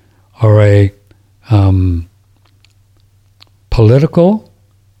or a political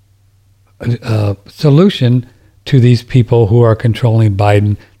solution to these people who are controlling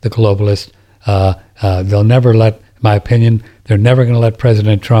Biden, the globalist. They'll never let, in my opinion, they're never going to let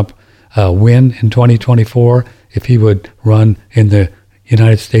President Trump win in 2024. If he would run in the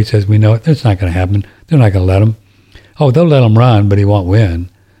United States as we know it, that's not going to happen. They're not going to let him. Oh, they'll let him run, but he won't win.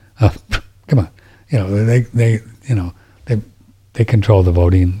 Come on, they control the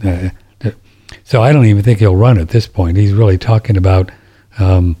voting. So I don't even think he'll run at this point. He's really talking about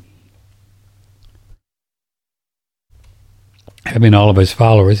having all of his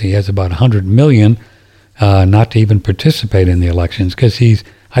followers. He has about 100 million not to even participate in the elections because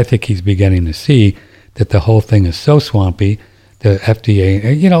I think he's beginning to see that the whole thing is so swampy. The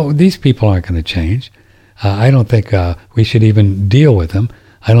FDA, these people aren't going to change. I don't think we should even deal with them.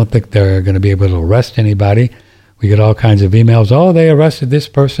 I don't think they're going to be able to arrest anybody. We get all kinds of emails. Oh, they arrested this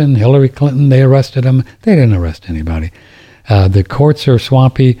person, Hillary Clinton. They arrested him. They didn't arrest anybody. The courts are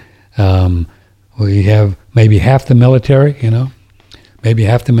swampy. We have maybe half the military, maybe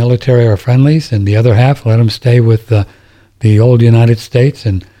half the military are friendlies, and the other half, let them stay with the old United States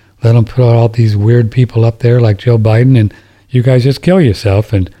and let them put all these weird people up there like Joe Biden, and you guys just kill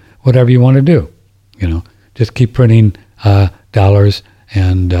yourself and whatever you want to do. Just keep printing dollars,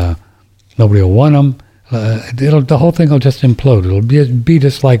 and nobody will want them. The whole thing will just implode. It'll be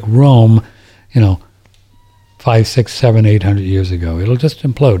just like Rome, 5, 6, 7, 800 years ago. It'll just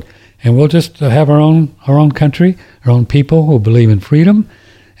implode. And we'll just have our own country, our own people who believe in freedom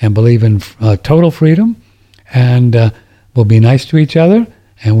and believe in total freedom, and we'll be nice to each other,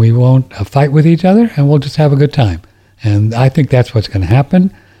 and we won't fight with each other, and we'll just have a good time. And I think that's what's going to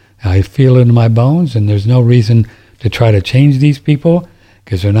happen. I feel it in my bones, and there's no reason to try to change these people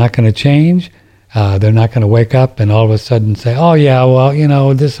because they're not going to change. They're not going to wake up and all of a sudden say, oh, yeah,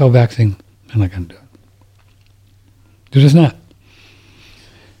 well, this whole vaccine, they're not going to do it. They're just not.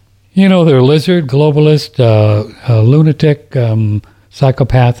 They're lizard, globalist, lunatic,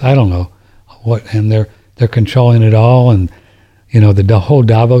 psychopath, I don't know what, and they're controlling it all, and, the whole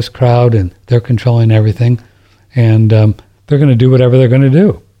Davos crowd, and they're controlling everything, and they're going to do whatever they're going to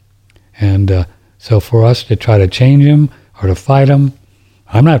do. And so for us to try to change them or to fight them,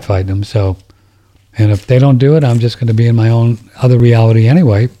 I'm not fighting them, so... And if they don't do it, I'm just going to be in my own other reality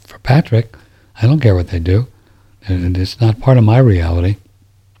anyway. For Patrick, I don't care what they do. And it's not part of my reality.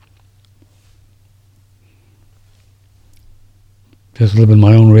 Just live in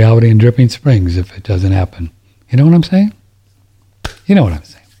my own reality in Dripping Springs if it doesn't happen. You know what I'm saying? You know what I'm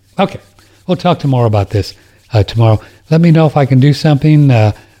saying. Okay. We'll talk tomorrow about this tomorrow. Let me know if I can do something.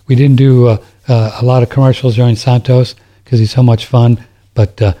 We didn't do a lot of commercials during Santos because he's so much fun.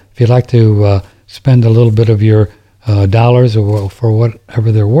 But if you'd like to... spend a little bit of your dollars or for whatever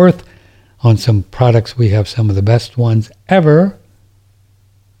they're worth on some products. We have some of the best ones ever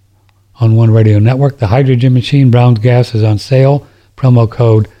on One Radio Network. The hydrogen machine, Brown's Gas, is on sale. Promo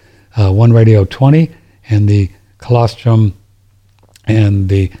code OneRadio20, and the colostrum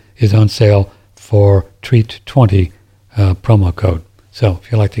is on sale for Treat20 promo code. So if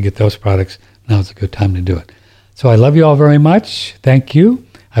you'd like to get those products, now's a good time to do it. So I love you all very much. Thank you.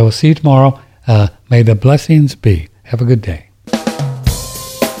 I will see you tomorrow. May the blessings be. Have a good day.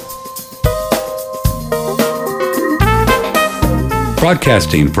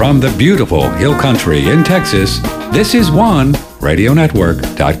 Broadcasting from the beautiful Hill Country in Texas, this is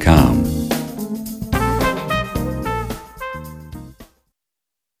OneRadioNetwork.com.